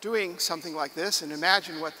doing something like this and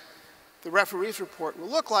imagine what the referee's report will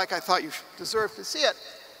look like. I thought you deserved to see it,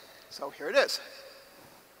 so here it is.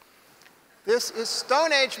 This is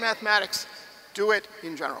Stone Age mathematics. Do it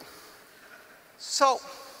in general. So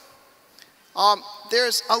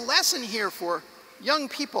there's a lesson here for young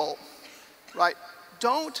people, right?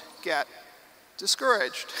 Don't get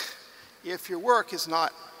discouraged if your work is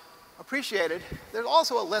not appreciated. There's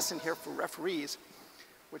also a lesson here for referees,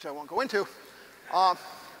 which I won't go into.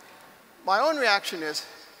 My own reaction is,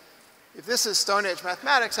 if this is Stone Age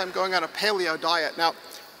mathematics, I'm going on a paleo diet. Now,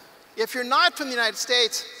 if you're not from the United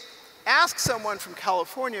States, ask someone from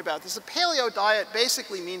California about this. A paleo diet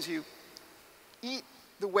basically means you eat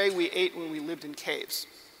the way we ate when we lived in caves.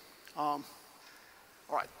 All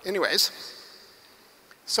right, anyways.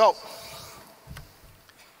 So,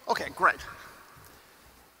 okay, great.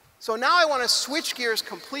 So now I want to switch gears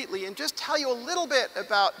completely and just tell you a little bit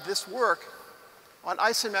about this work on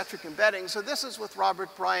isometric embedding. So this is with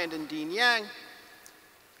Robert Bryant and Dean Yang.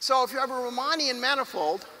 So if you have a Riemannian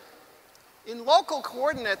manifold, in local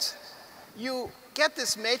coordinates, you get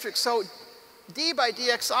this matrix, so d by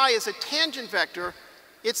dxi is a tangent vector.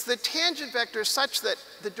 It's the tangent vector such that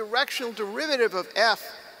the directional derivative of f,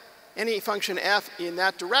 any function f in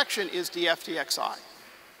that direction, is df dxi.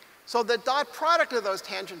 So the dot product of those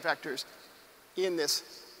tangent vectors in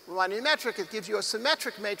this Riemannian metric, it gives you a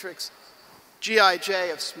symmetric matrix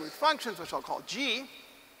Gij of smooth functions, which I'll call G.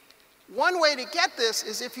 One way to get this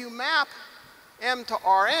is if you map M to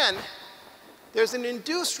Rn, there's an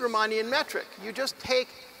induced Riemannian metric. You just take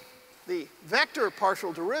the vector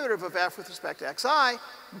partial derivative of f with respect to xi,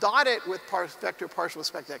 dot it with vector partial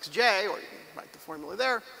with respect to xj, or you can write the formula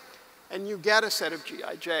there, and you get a set of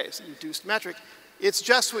Gij, an induced metric. It's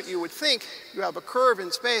just what you would think. You have a curve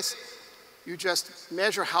in space. You just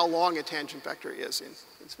measure how long a tangent vector is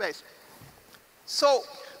in space. So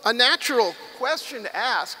a natural question to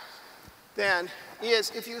ask, then,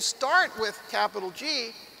 is if you start with capital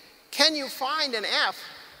G, can you find an f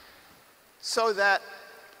so that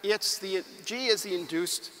G is the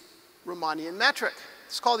induced Riemannian metric?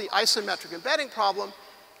 It's called the isometric embedding problem.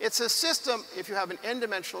 It's a system, if you have an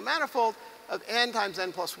n-dimensional manifold, of n times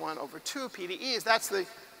n plus 1 over 2 PDEs. That's the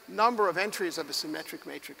number of entries of a symmetric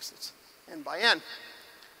matrix. It's n by n.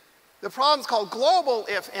 The problem's called global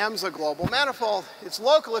if M's a global manifold. It's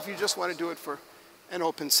local if you just want to do it for an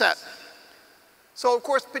open set. So, of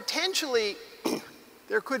course, potentially,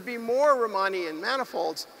 there could be more Riemannian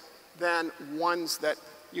manifolds than ones that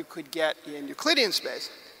you could get in Euclidean space.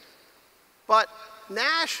 But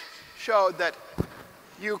Nash showed that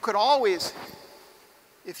you could always,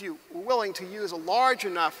 if you were willing to use a large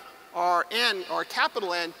enough Rn, or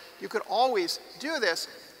capital N, you could always do this.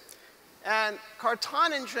 And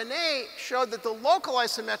Cartan and Genet showed that the local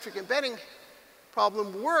isometric embedding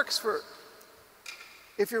problem works for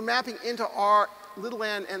if you're mapping into R little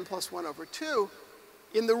n, n plus 1 over 2,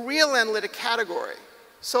 in the real analytic category.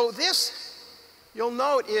 So this, you'll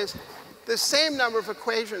note, is the same number of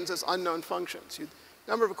equations as unknown functions.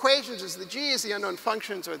 Number of equations is the g's, the unknown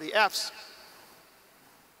functions are the f's.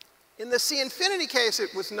 In the C infinity case,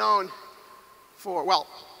 it was known for, well,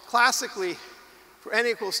 classically, for n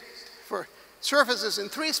equals, for surfaces in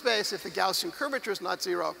 3 space if the Gaussian curvature is not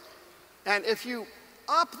 0. And if you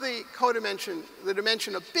up the codimension, the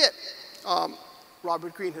dimension a bit,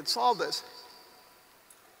 Robert Green had solved this.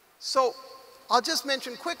 So I'll just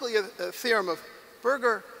mention quickly a theorem of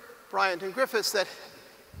Berger, Bryant, and Griffiths that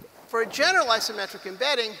for a general isometric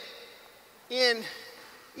embedding in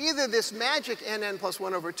either this magic nn plus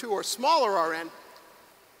 1 over 2 or smaller Rn,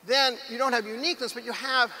 then you don't have uniqueness, but you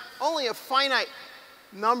have only a finite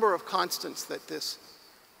number of constants that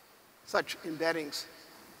such embeddings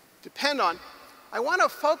depend on. I want to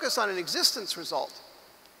focus on an existence result.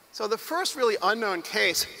 So the first really unknown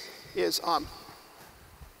case is a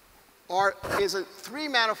 3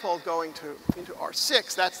 manifold going into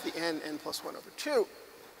R6. That's the n plus 1 over 2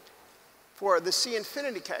 for the C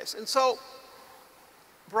infinity case. And so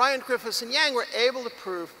Bryant, Griffiths, and Yang were able to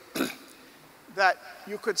prove that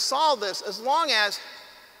you could solve this as long as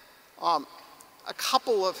a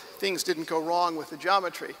couple of things didn't go wrong with the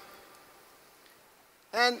geometry.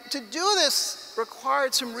 And to do this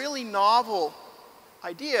required some really novel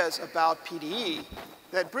ideas about PDE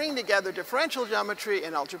that bring together differential geometry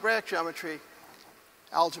and algebraic geometry,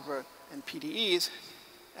 algebra and PDEs,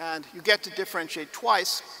 and you get to differentiate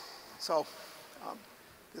twice. So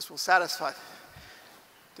this will satisfy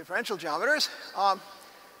differential geometers.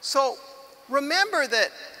 So remember that,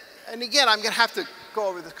 and again, I'm going to have to go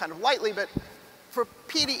over this kind of lightly, but for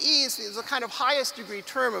PDEs, there's a kind of highest degree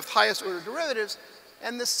term of highest order derivatives,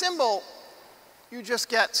 and the symbol you just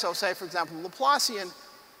get, so say, for example, Laplacian,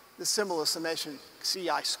 the symbol is summation ci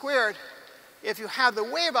squared. If you have the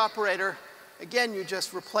wave operator, again, you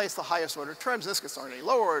just replace the highest order terms, in this case, aren't any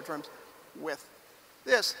lower order terms, with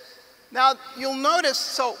this. Now, you'll notice,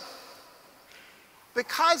 so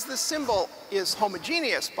because the symbol is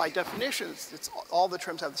homogeneous by definition, all the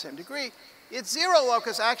terms have the same degree, its zero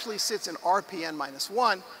locus actually sits in Rpn minus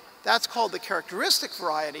 1. That's called the characteristic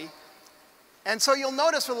variety. And so you'll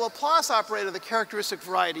notice for the Laplace operator, the characteristic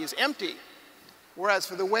variety is empty, whereas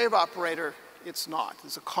for the wave operator, it's not.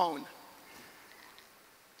 It's a cone.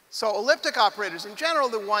 So elliptic operators in general,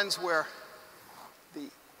 the ones where the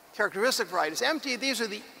characteristic variety is empty, these are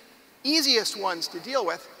the easiest ones to deal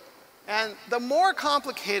with. And the more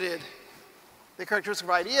complicated the characteristic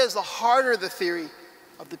variety is, the harder the theory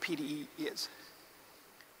of the PDE is.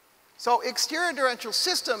 So exterior differential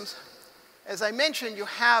systems, as I mentioned, you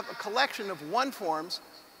have a collection of one forms.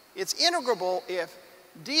 It's integrable if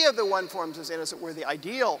D of the one forms is in, as it were, the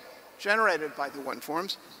ideal generated by the one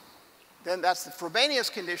forms. Then that's the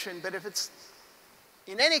Frobenius condition. But if it's,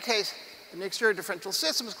 in any case, an exterior differential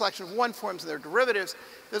system is a collection of one forms and their derivatives.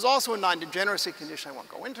 There's also a non-degeneracy condition I won't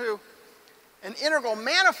go into. An integral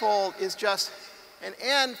manifold is just an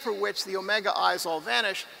n for which the omega i's all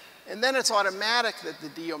vanish, and then it's automatic that the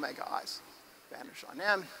d omega i's vanish on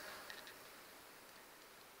m.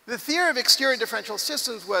 The theory of exterior differential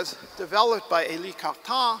systems was developed by Élie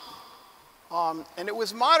Cartan, and it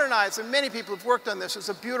was modernized, and many people have worked on this. There's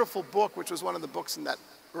a beautiful book, which was one of the books in that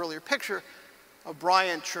earlier picture, of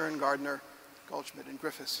Bryant, Chern, Gardner, Goldschmidt, and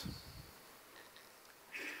Griffiths.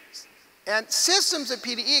 And systems of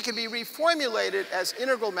PDE can be reformulated as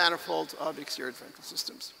integral manifolds of exterior differential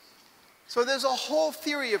systems. So there's a whole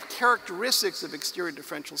theory of characteristics of exterior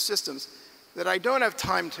differential systems that I don't have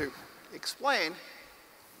time to explain,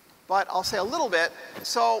 but I'll say a little bit.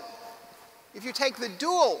 So if you take the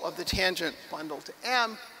dual of the tangent bundle to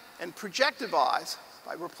M and projectivize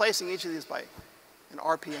by replacing each of these by an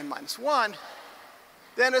RPN minus 1,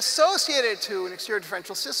 then associated to an exterior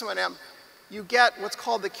differential system on M, you get what's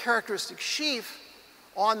called the characteristic sheaf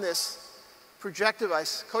on this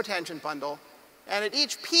projectivized cotangent bundle. And at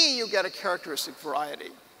each P, you get a characteristic variety.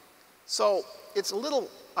 So it's a little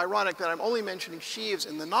ironic that I'm only mentioning sheaves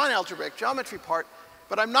in the non-algebraic geometry part,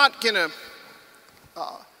 but I'm not going to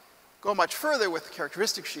go much further with the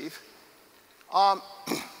characteristic sheaf.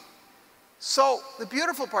 So the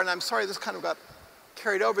beautiful part, and I'm sorry this kind of got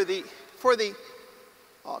carried over, for the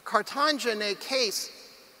Cartan-Genet case,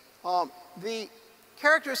 the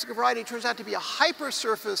characteristic of variety turns out to be a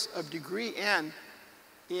hypersurface of degree n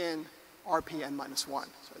in RPN minus 1.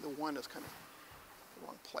 So the 1 is kind of the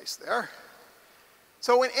wrong place there.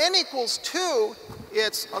 So when n equals 2,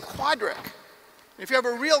 it's a quadric. And if you have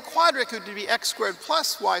a real quadric, it would be x squared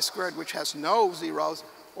plus y squared, which has no zeros,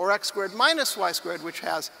 or x squared minus y squared, which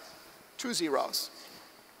has 2 zeros.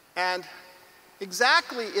 And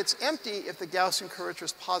exactly, it's empty if the Gaussian curvature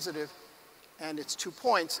is positive, and it's 2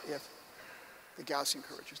 points if the Gaussian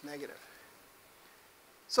curvature is negative.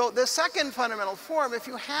 So the second fundamental form, if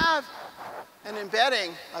you have an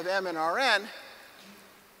embedding of M and Rn,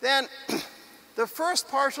 then the first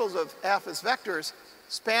partials of F as vectors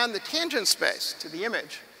span the tangent space to the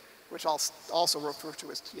image, which I'll also refer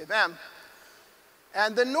to as T of M.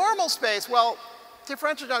 And the normal space, well,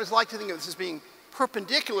 differential geometers like to think of this as being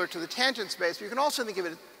perpendicular to the tangent space, but you can also think of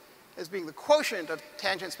it as being the quotient of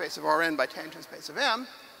tangent space of Rn by tangent space of M.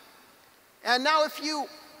 And now if you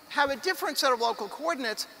have a different set of local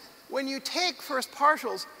coordinates, when you take first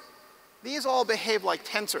partials, these all behave like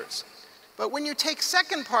tensors. But when you take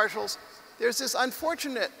second partials, there's this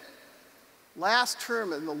unfortunate last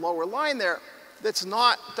term in the lower line there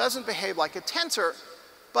doesn't behave like a tensor,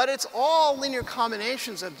 but it's all linear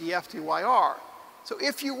combinations of df dyr. So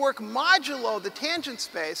if you work modulo the tangent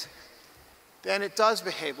space, then it does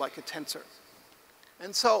behave like a tensor.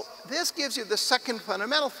 And so this gives you the second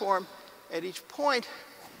fundamental form at each point.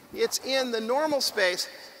 It's in the normal space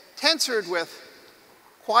tensored with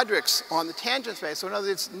quadrics on the tangent space. So in other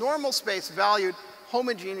words, it's normal space valued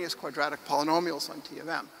homogeneous quadratic polynomials on T of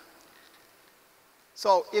M.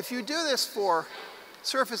 So if you do this for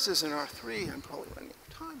surfaces in R3, I'm probably running out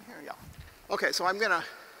of time here, yeah. Okay, so I'm going to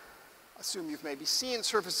assume you've maybe seen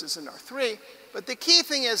surfaces in R3, but the key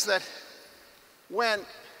thing is that when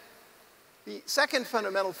the second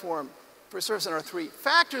fundamental form for surface in R3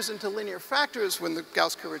 factors into linear factors when the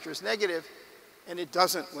Gauss curvature is negative, and it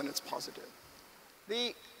doesn't when it's positive.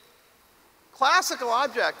 The classical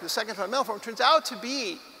object, the second fundamental form, turns out to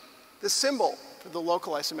be the symbol for the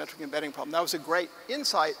local isometric embedding problem. That was a great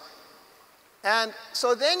insight. And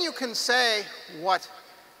so then you can say what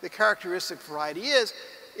the characteristic variety is.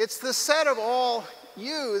 It's the set of all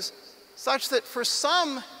u's such that for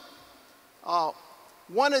some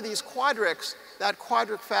one of these quadrics, that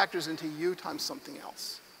quadric factors into u times something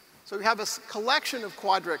else. So we have a collection of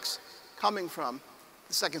quadrics coming from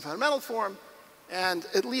the second fundamental form, and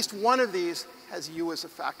at least one of these has u as a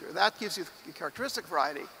factor. That gives you the characteristic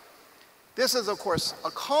variety. This is, of course, a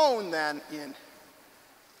cone then in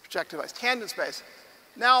projectivized tangent space.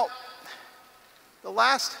 Now, the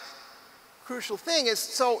last crucial thing is,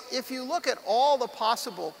 so if you look at all the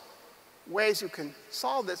possible ways you can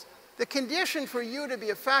solve this, the condition for u to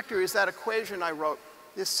be a factor is that equation I wrote,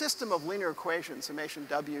 this system of linear equations, summation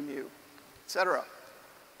w mu, et cetera.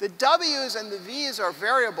 The w's and the v's are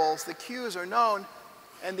variables, the q's are known,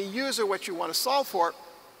 and the u's are what you want to solve for.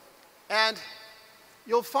 And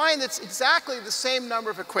you'll find it's exactly the same number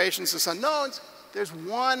of equations as unknowns. There's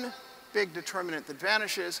one big determinant that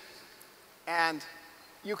vanishes, and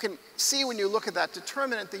you can see when you look at that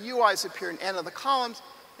determinant, the ui's appear in n of the columns,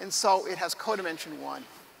 and so it has codimension 1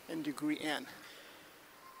 in degree n.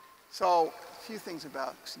 So a few things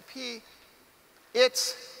about CP.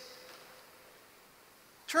 It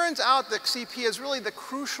turns out that CP is really the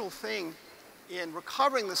crucial thing in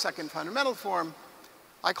recovering the second fundamental form.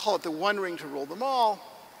 I call it the one ring to rule them all.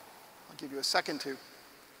 I'll give you a second to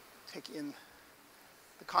take in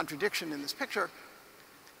the contradiction in this picture.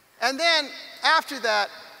 And then after that,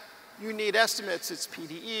 you need estimates. It's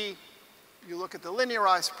PDE. You look at the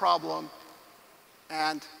linearized problem,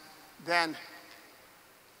 and then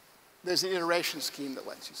there's an iteration scheme that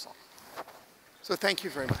lets you solve. So thank you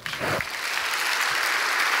very much.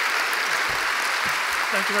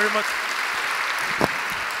 Thank you very much.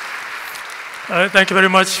 Thank you very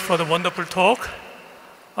much for the wonderful talk.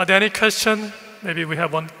 Are there any questions? Maybe we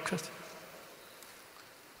have one question.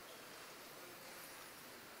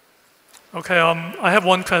 Okay, I have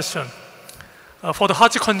one question. For the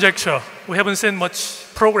Hodge conjecture, we haven't seen much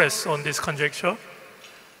progress on this conjecture.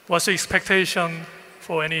 What's the expectation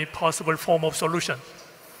for any possible form of solution?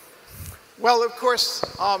 Well, of course,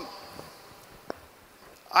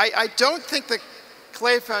 I don't think the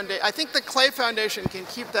Clay Foundation, I think the Clay Foundation can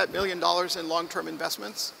keep that $1 million in long-term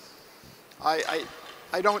investments. I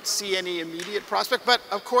don't see any immediate prospect, but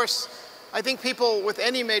of course, I think people with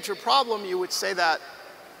any major problem, you would say that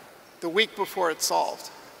the week before it's solved.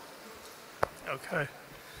 Okay.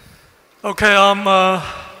 Okay,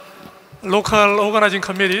 local organizing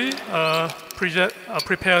committee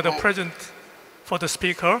prepared a present for the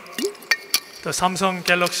speaker, the Samsung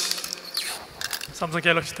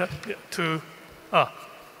Galaxy Tab,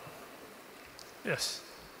 yes,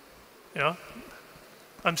 yeah.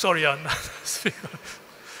 I'm sorry, I'm not a speaker.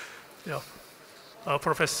 Yeah,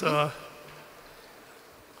 Professor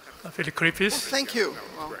Phillip Griffiths. Well, thank you.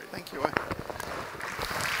 Well, thank you.